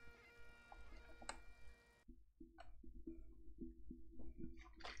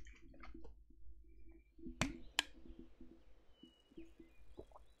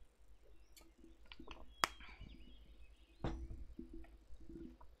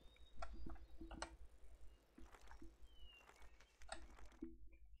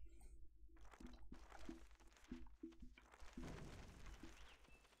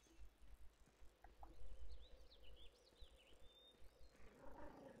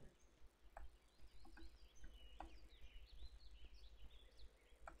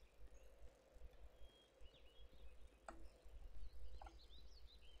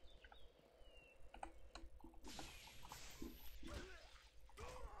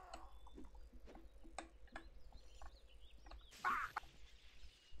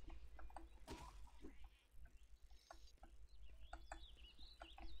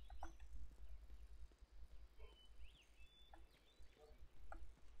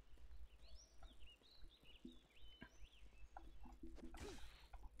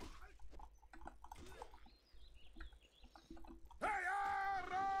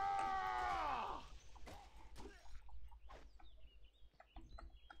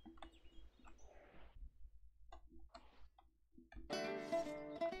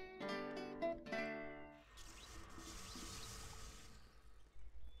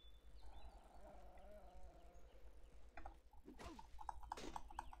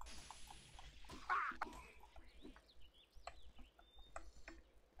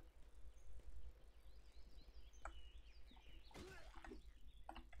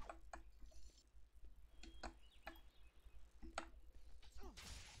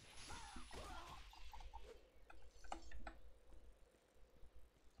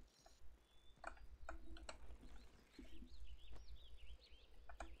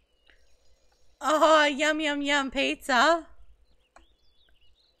 Oh, yum, yum, yum, pizza.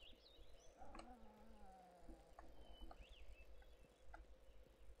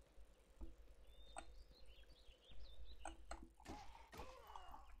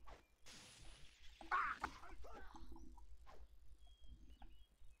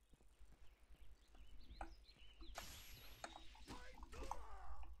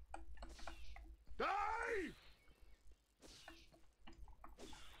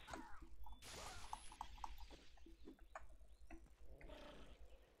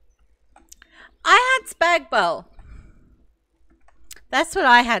 I had Spagbowl. That's what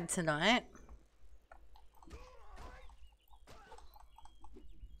I had tonight.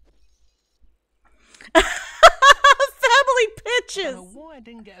 Family pictures. I don't know why I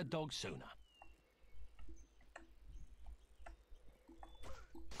didn't get a dog sooner.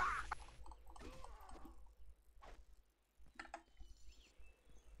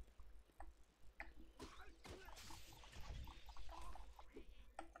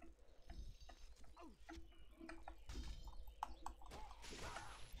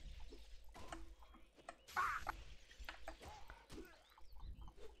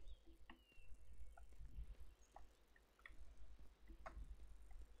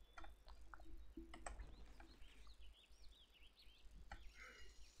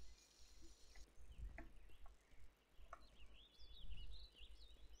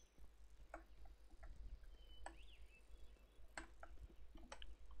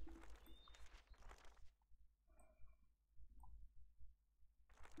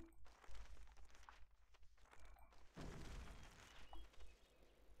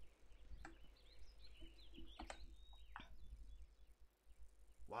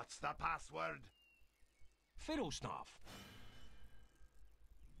 What's the password? Fiddlesnaff.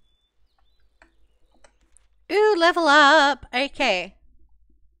 Ooh, level up. Okay.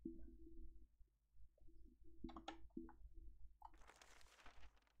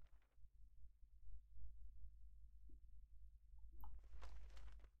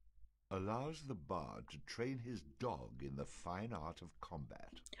 Allows the bard to train his dog in the fine art of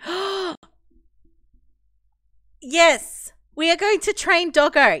combat. Yes! We are going to train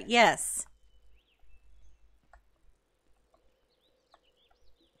Doggo. Yes.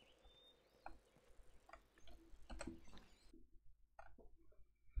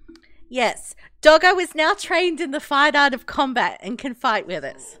 Yes. Doggo is now trained in the fine art of combat and can fight with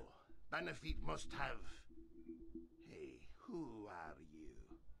us. Benefit must have. Hey, who are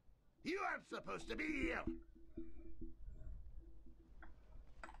you? You aren't supposed to be here!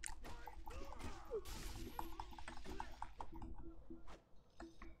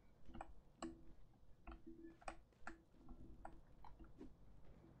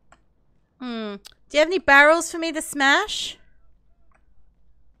 Do you have any barrels for me to smash?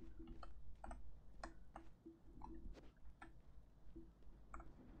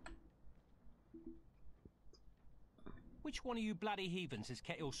 Which one of you bloody heathens is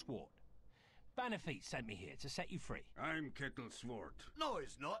Kettle Swart? Bannerfeet sent me here to set you free. I'm Kettle Swart. No,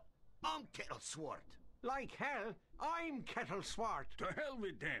 he's not. I'm Kettle Swart. Like hell, I'm Kettle Swart. To hell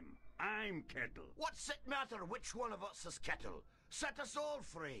with them. I'm Kettle. What's it matter which one of us is Kettle? Set us all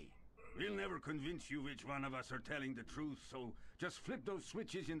free. We'll never convince you which one of us are telling the truth, so just flip those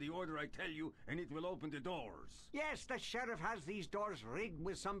switches in the order I tell you, and it will open the doors. Yes, the sheriff has these doors rigged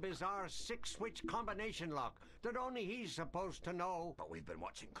with some bizarre 6-switch combination lock that only he's supposed to know. But we've been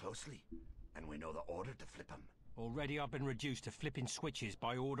watching closely, and we know the order to flip them. Already I've been reduced to flipping switches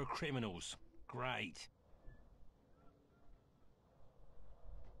by order criminals. Great.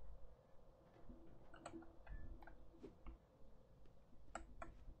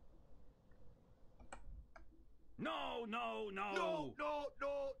 No, no, no! No, no,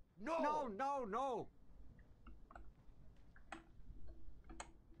 no, no! No, no, no!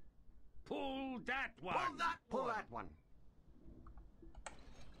 Pull that one! Pull that Pull one! that one.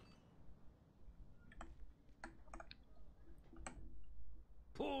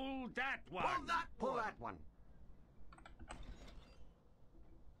 Pull that one! Pull that Pull one! that one.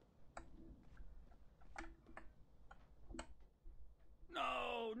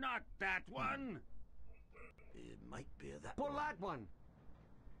 No, not that one! It might be that Pull one. that one.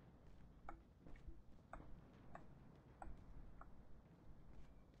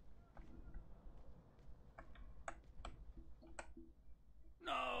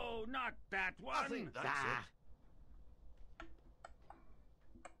 No, not that one! I think that's it.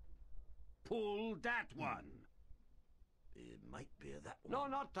 Pull that one! It might be that one. No,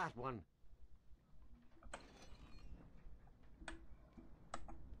 not that one.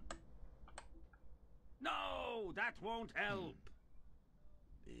 No, that won't help!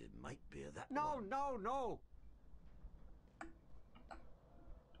 It might be that No, one. no, no.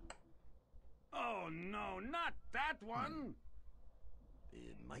 Oh no, not that one!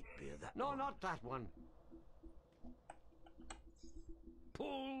 It might be that No, one. not that one.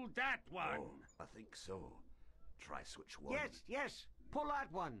 Pull that one! Oh, I think so. Try switch one. Yes, yes. Pull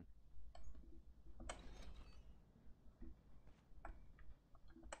that one.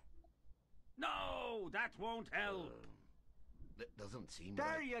 No, that won't help! That doesn't seem There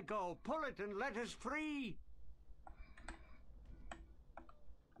right. you go. Pull it and let us free.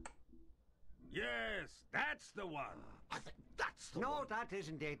 Yes, that's the one! I think that's the No, one. that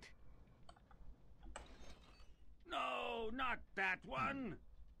isn't it. No, not that one!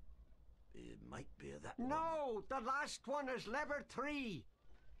 It might be that one. No, the last one is lever 3.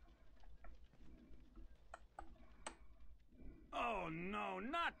 Oh no,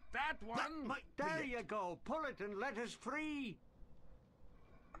 not that one! That might be There it. you go. Pull it and let us free.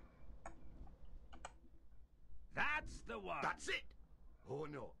 That's the one! That's it. Oh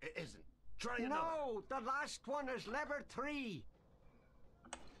no, it isn't. Try another. No, the last one is lever 3.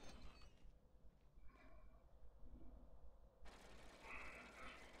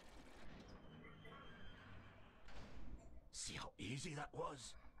 See how easy that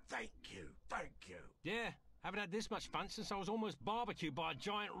was? Thank you, thank you. Yeah, haven't had this much fun since I was almost barbecued by a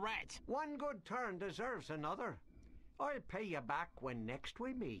giant rat. One good turn deserves another. I'll pay you back when next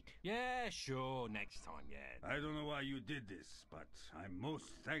we meet. Yeah, sure, next time, yeah. I don't know why you did this, but I'm most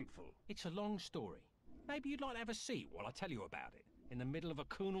thankful. It's a long story. Maybe you'd like to have a seat while I tell you about it, in the middle of a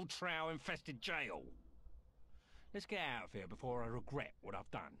Kunal Trow-infested jail. Let's get out of here before I regret what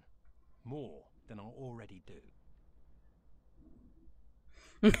I've done. More than I already do.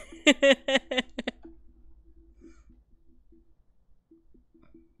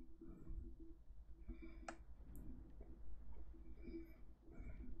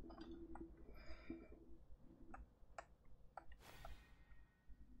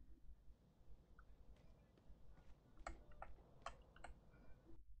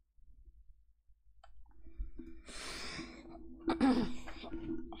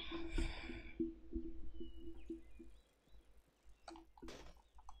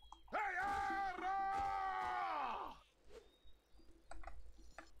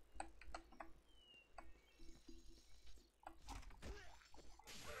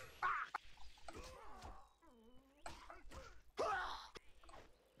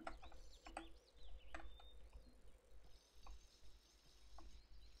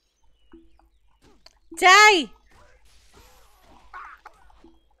 Die!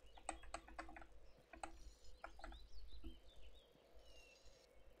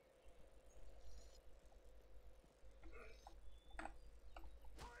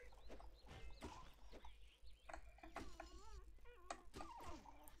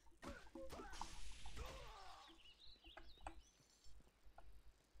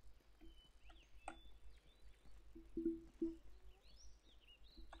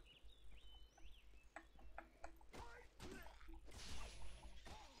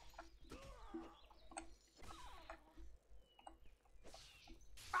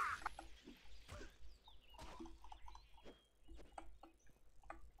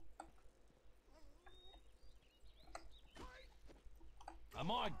 Am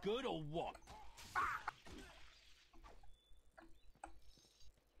I good or what?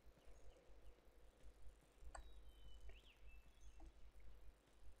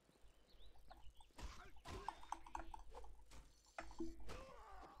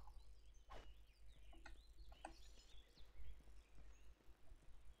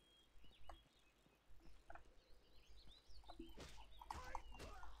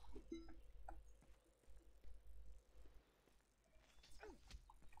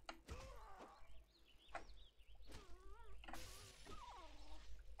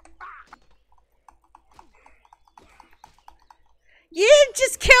 You didn't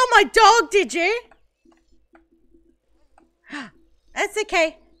just kill my dog, did you? That's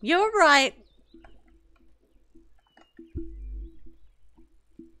okay. You're right.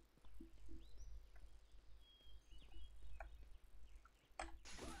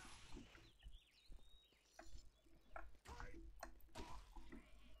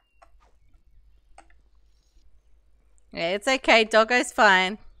 Yeah, it's okay. Doggo's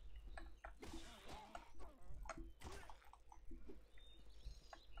fine.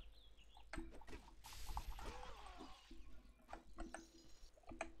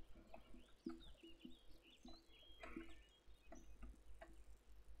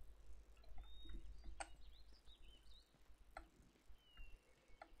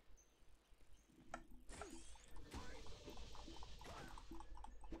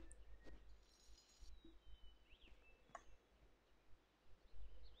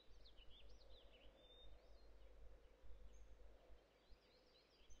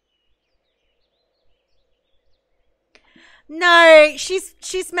 No,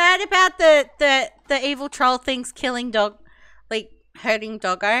 she's mad about the evil troll things killing dog, like hurting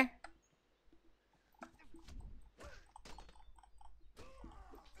Doggo.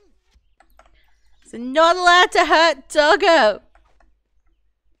 So not allowed to hurt Doggo.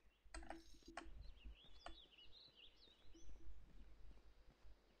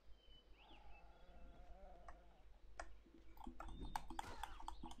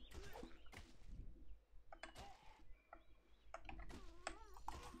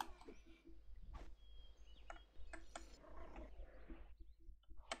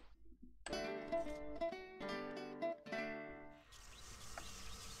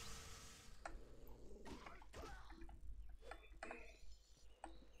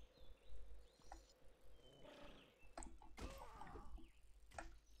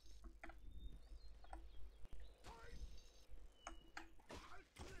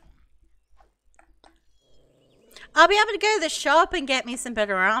 I'll be able to go to the shop and get me some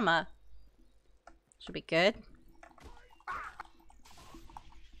better armor. Should be good.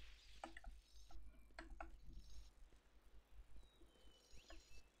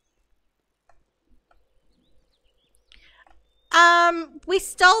 We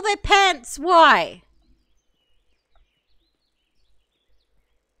stole their pants. Why?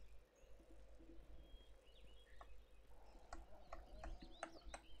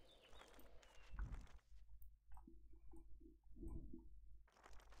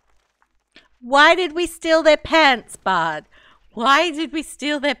 Why did we steal their pants, Bard? Why did we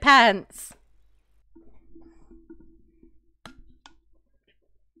steal their pants?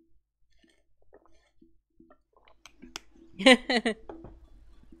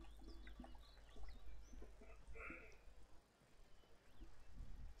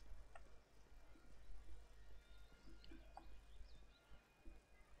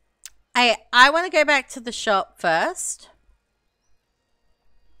 I want to go back to the shop first.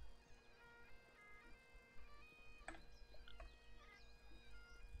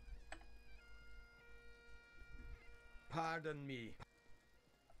 Pardon me.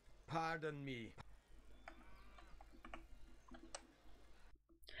 Pardon me.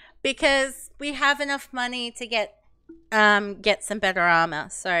 Because we have enough money to get some better armor.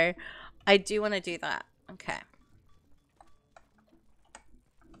 So I do want to do that. Okay.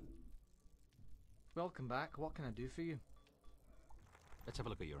 Welcome back. What can I do for you? Let's have a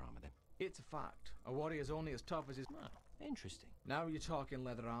look at your armor then. It's a fact. A warrior's only as tough as his... Oh, interesting. Now you're talking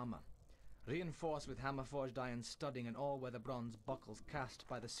leather armor. Reinforced with hammer-forged iron studding and all-weather bronze buckles cast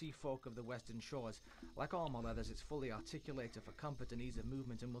by the sea folk of the western shores. Like all my leathers, it's fully articulated for comfort and ease of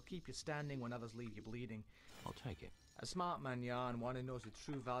movement and will keep you standing when others leave you bleeding. I'll take it. A smart man, you are, and one who knows the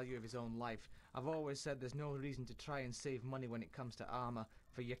true value of his own life. I've always said there's no reason to try and save money when it comes to armor,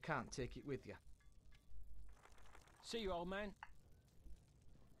 for you can't take it with you. See you, old man.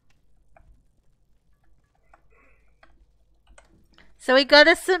 So we got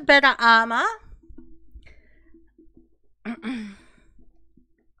us some better armor. I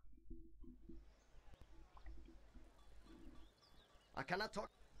cannot talk.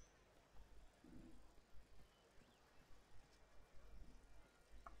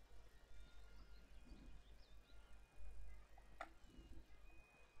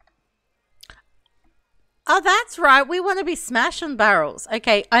 Oh, that's right. We want to be smashing barrels.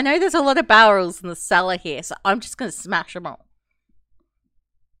 Okay, I know there's a lot of barrels in the cellar here, so I'm just going to smash them all.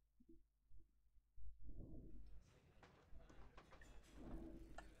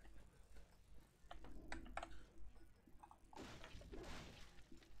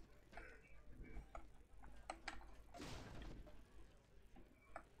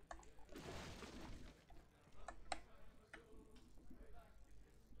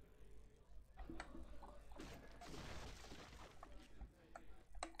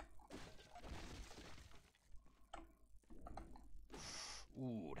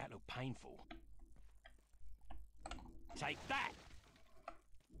 Ooh, that looked painful. Take that!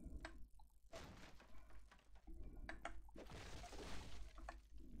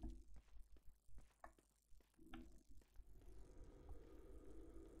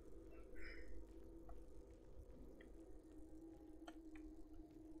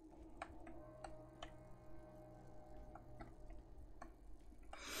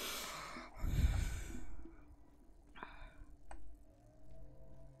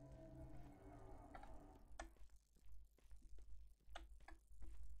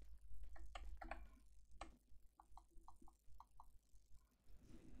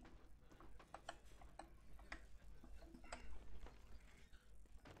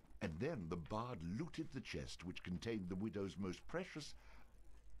 And then the bard looted the chest which contained the widow's most precious...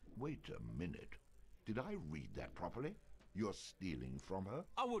 Wait a minute. Did I read that properly? You're stealing from her?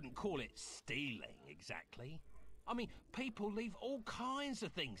 I wouldn't call it stealing, exactly. I mean, people leave all kinds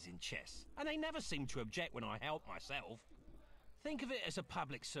of things in chests, and they never seem to object when I help myself. Think of it as a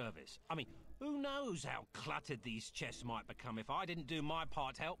public service. I mean, who knows how cluttered these chests might become if I didn't do my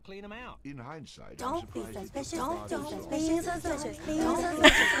part to help clean them out. In hindsight, Don't be suspicious. Don't be suspicious.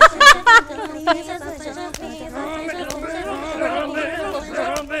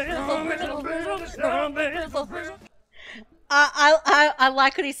 I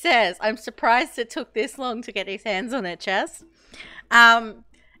like what he says. I'm surprised it took this long to get his hands on that chest.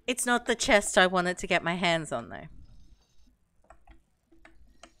 It's not the chest I wanted to get my hands on, though.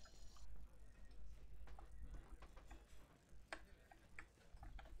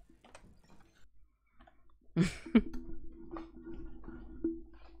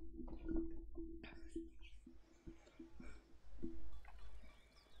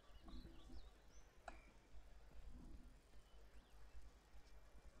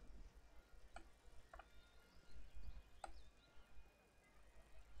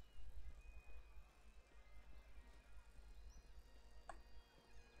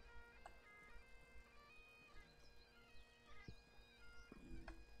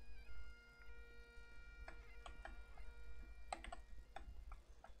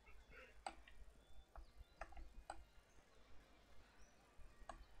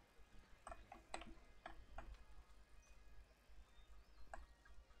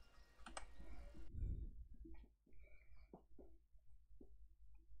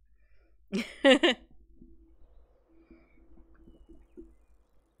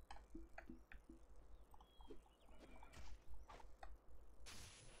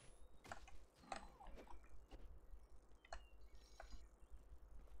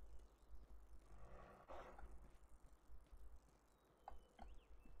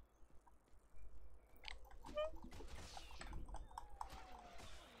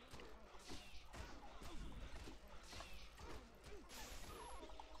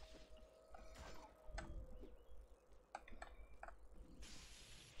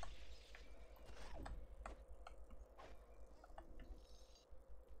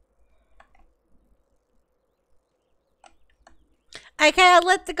 Okay, I'll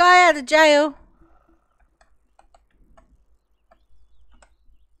let the guy out of jail.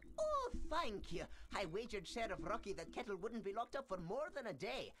 Oh, thank you. I wagered Sheriff Rocky that Kettle wouldn't be locked up for more than a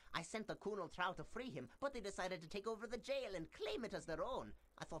day. I sent the Kunal Trow to free him, but they decided to take over the jail and claim it as their own.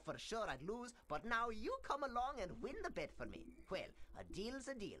 I thought for sure I'd lose, but now you come along and win the bet for me. Well, a deal's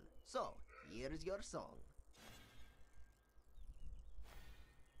a deal. So, here's your song.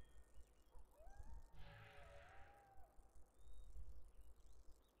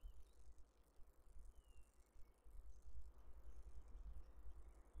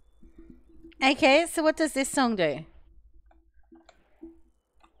 Okay, so what does this song do?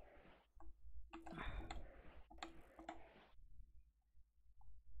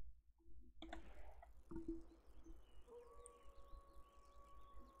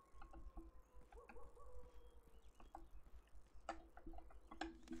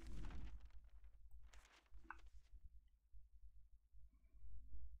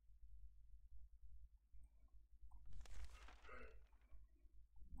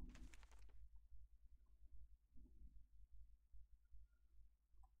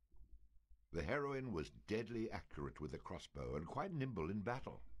 The heroine was deadly accurate with the crossbow and quite nimble in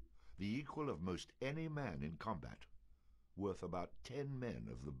battle, the equal of most any man in combat, worth about 10 men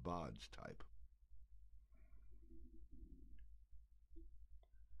of the bard's type.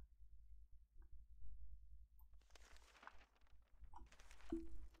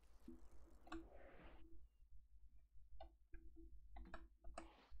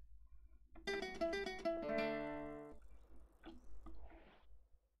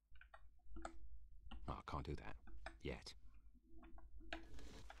 Oh, I can't do that. Yet.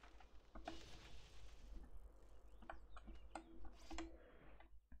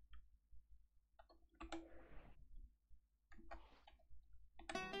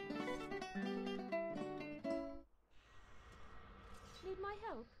 Need my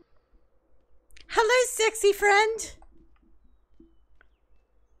help? Hello, sexy friend.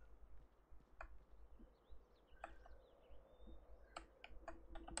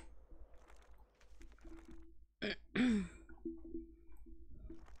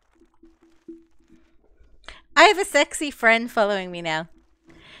 I have a sexy friend following me now.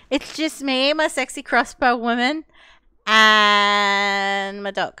 It's just me, my sexy crossbow woman, and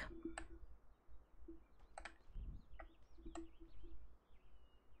my dog.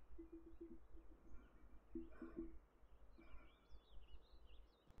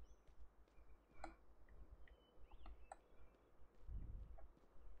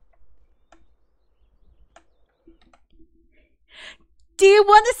 Do you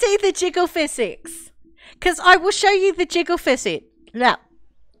want to see the jiggle physics? Because I will show you the jiggle physics. Now,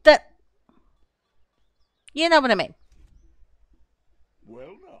 that... You know what I mean.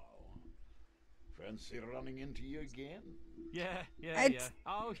 Well, now. Fancy running into you again? Yeah.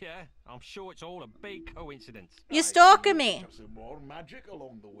 Oh, yeah. I'm sure it's all a big coincidence. You're stalking me. Just some more magic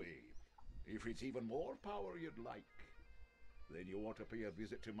along the way. If it's even more power you'd like, then you ought to pay a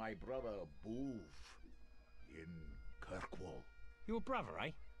visit to my brother, Boov, in Kirkwall. Your brother,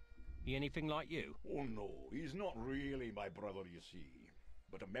 eh? He anything like you? Oh, no. He's not really my brother, you see,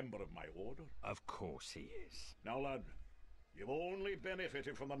 but a member of my order. Of course he is. Now, lad, you've only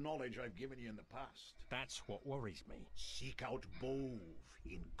benefited from the knowledge I've given you in the past. That's what worries me. Seek out Boov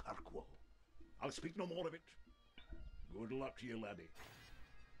in Kirkwall. I'll speak no more of it. Good luck to you, laddie.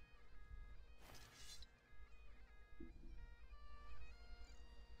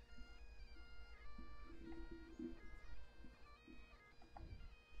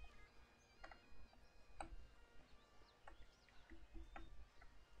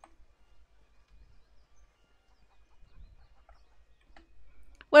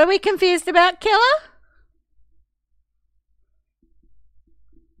 What are we confused about, Killer?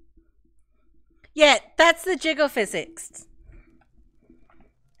 Yeah, that's the jiggle physics.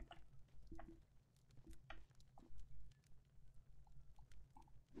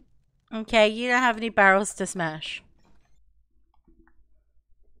 Okay, you don't have any barrels to smash.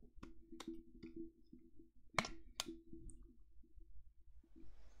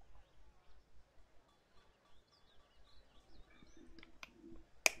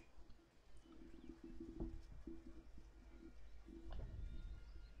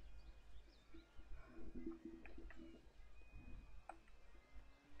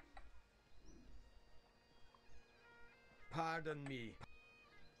 Pardon me.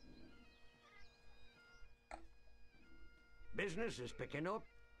 Business is picking up,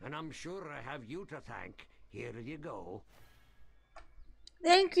 and I'm sure I have you to thank. Here you go.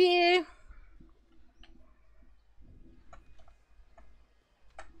 Thank you.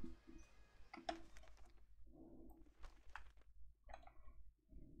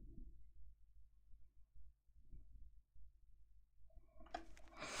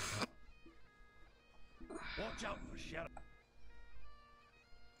 Watch out for Sheriff.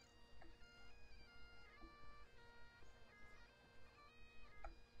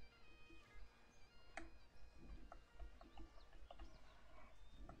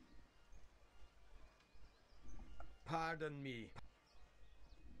 Pardon me.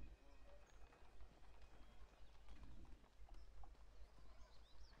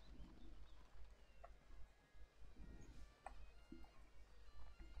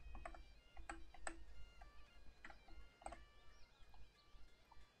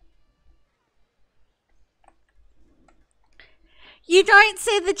 You don't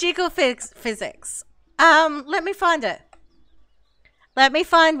see the jiggle physics. Let me find it. Let me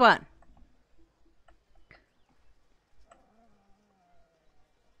find one.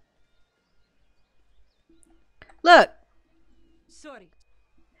 Look. Sorry.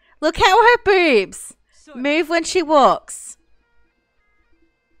 Look how her boobs move when she walks.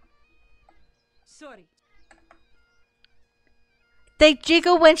 Sorry. They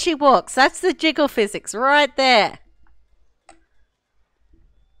jiggle when she walks. That's the jiggle physics right there.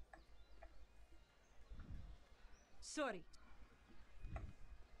 Sorry.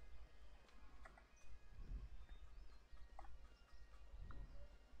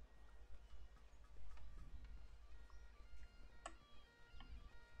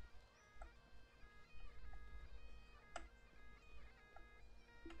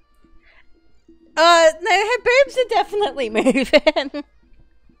 No, her boobs are definitely moving. They're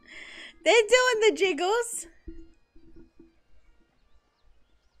doing the jiggles.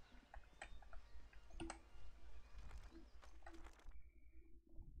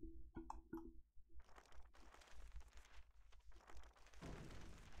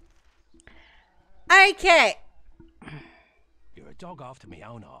 Okay. You're a dog after me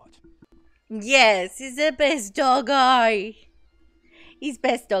own heart. Yes, he's the best doggo. He's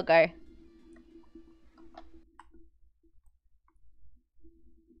best doggo.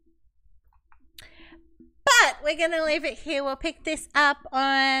 But we're going to leave it here. We'll pick this up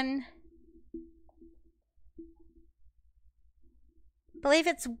on... I believe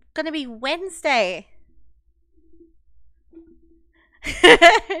it's going to be Wednesday.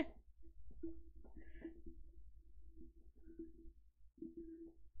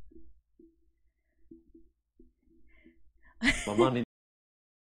 My money.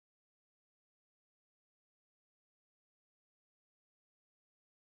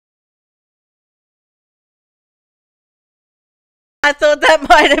 I thought that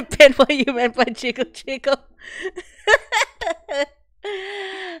might have been what you meant by jiggle jiggle.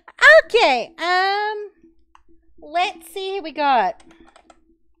 Okay, let's see who we got.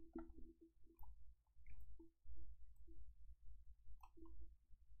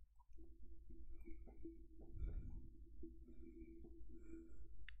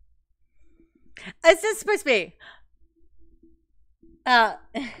 Is this supposed to be?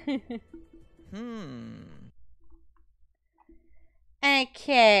 Okay.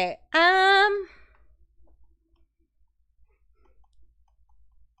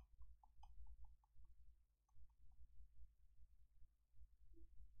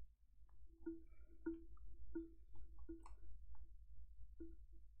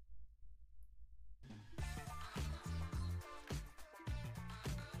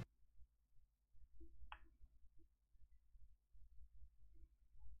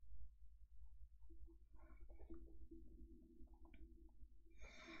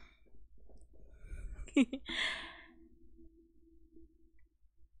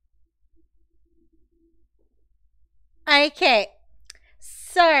 Okay.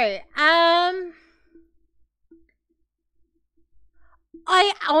 So,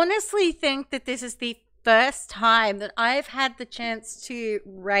 I honestly think that this is the first time that I've had the chance to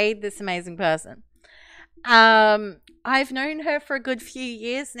raid this amazing person. I've known her for a good few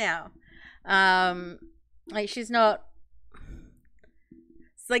years now. Like she's not,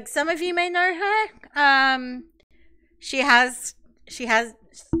 like some of you may know her. She has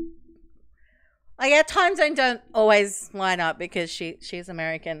like our time zone don't always line up because she's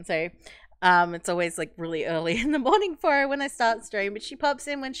American, so it's always like really early in the morning for her when I start stream, but she pops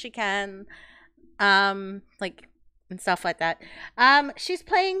in when she can. like and stuff like that. She's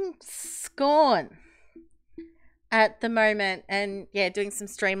playing Scorn at the moment, and yeah, doing some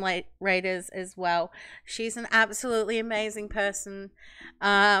Stream Raiders as well. She's an absolutely amazing person.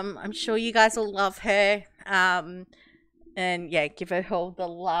 I'm sure you guys will love her. And yeah, give her all the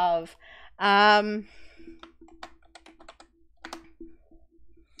love.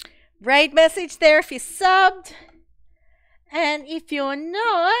 Raid message there if you're subbed, and if you're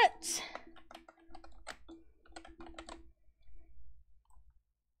not,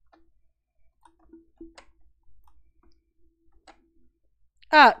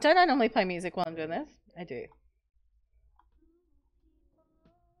 oh, don't I normally play music while I'm doing this? I do.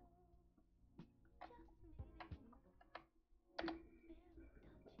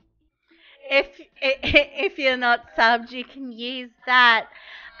 If you're not subbed, you can use that.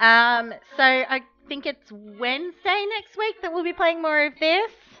 So I think it's Wednesday next week that we'll be playing more of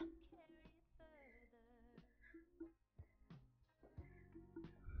this.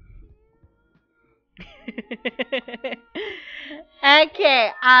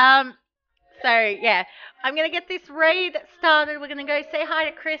 Okay. So yeah, I'm gonna get this raid started. We're gonna go say hi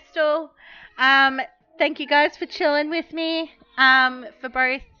to Crystal. Thank you guys for chilling with me.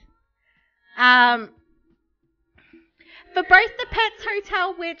 For both the Pets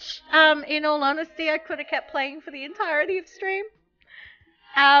Hotel, which in all honesty I could have kept playing for the entirety of stream.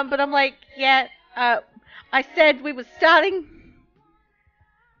 But I'm like, yeah, I said we were starting.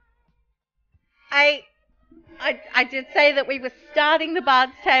 I did say that we were starting the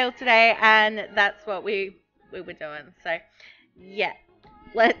Bard's Tale today, and that's what we were doing. So yeah,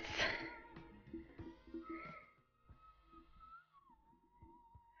 let's.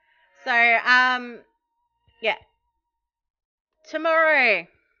 So yeah. Tomorrow,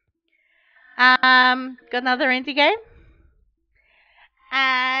 got another indie game,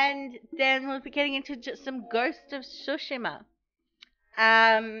 and then we'll be getting into just some Ghost of Tsushima.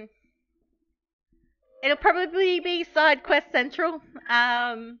 It'll probably be Side Quest Central,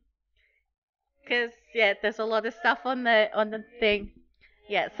 because yeah, there's a lot of stuff on the thing.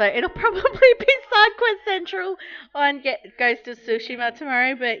 Yeah, so it'll probably be Side Quest Central on Ghost of Tsushima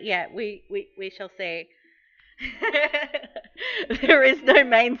tomorrow. But yeah, we shall see. There is no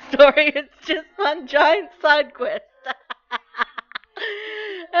main story, it's just one giant side quest.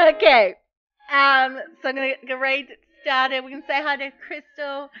 Okay. So I'm gonna get raid started. We can say hi to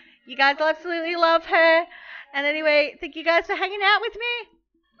Crystal. You guys absolutely love her. And anyway, thank you guys for hanging out with me.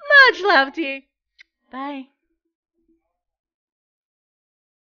 Much love to you. Bye.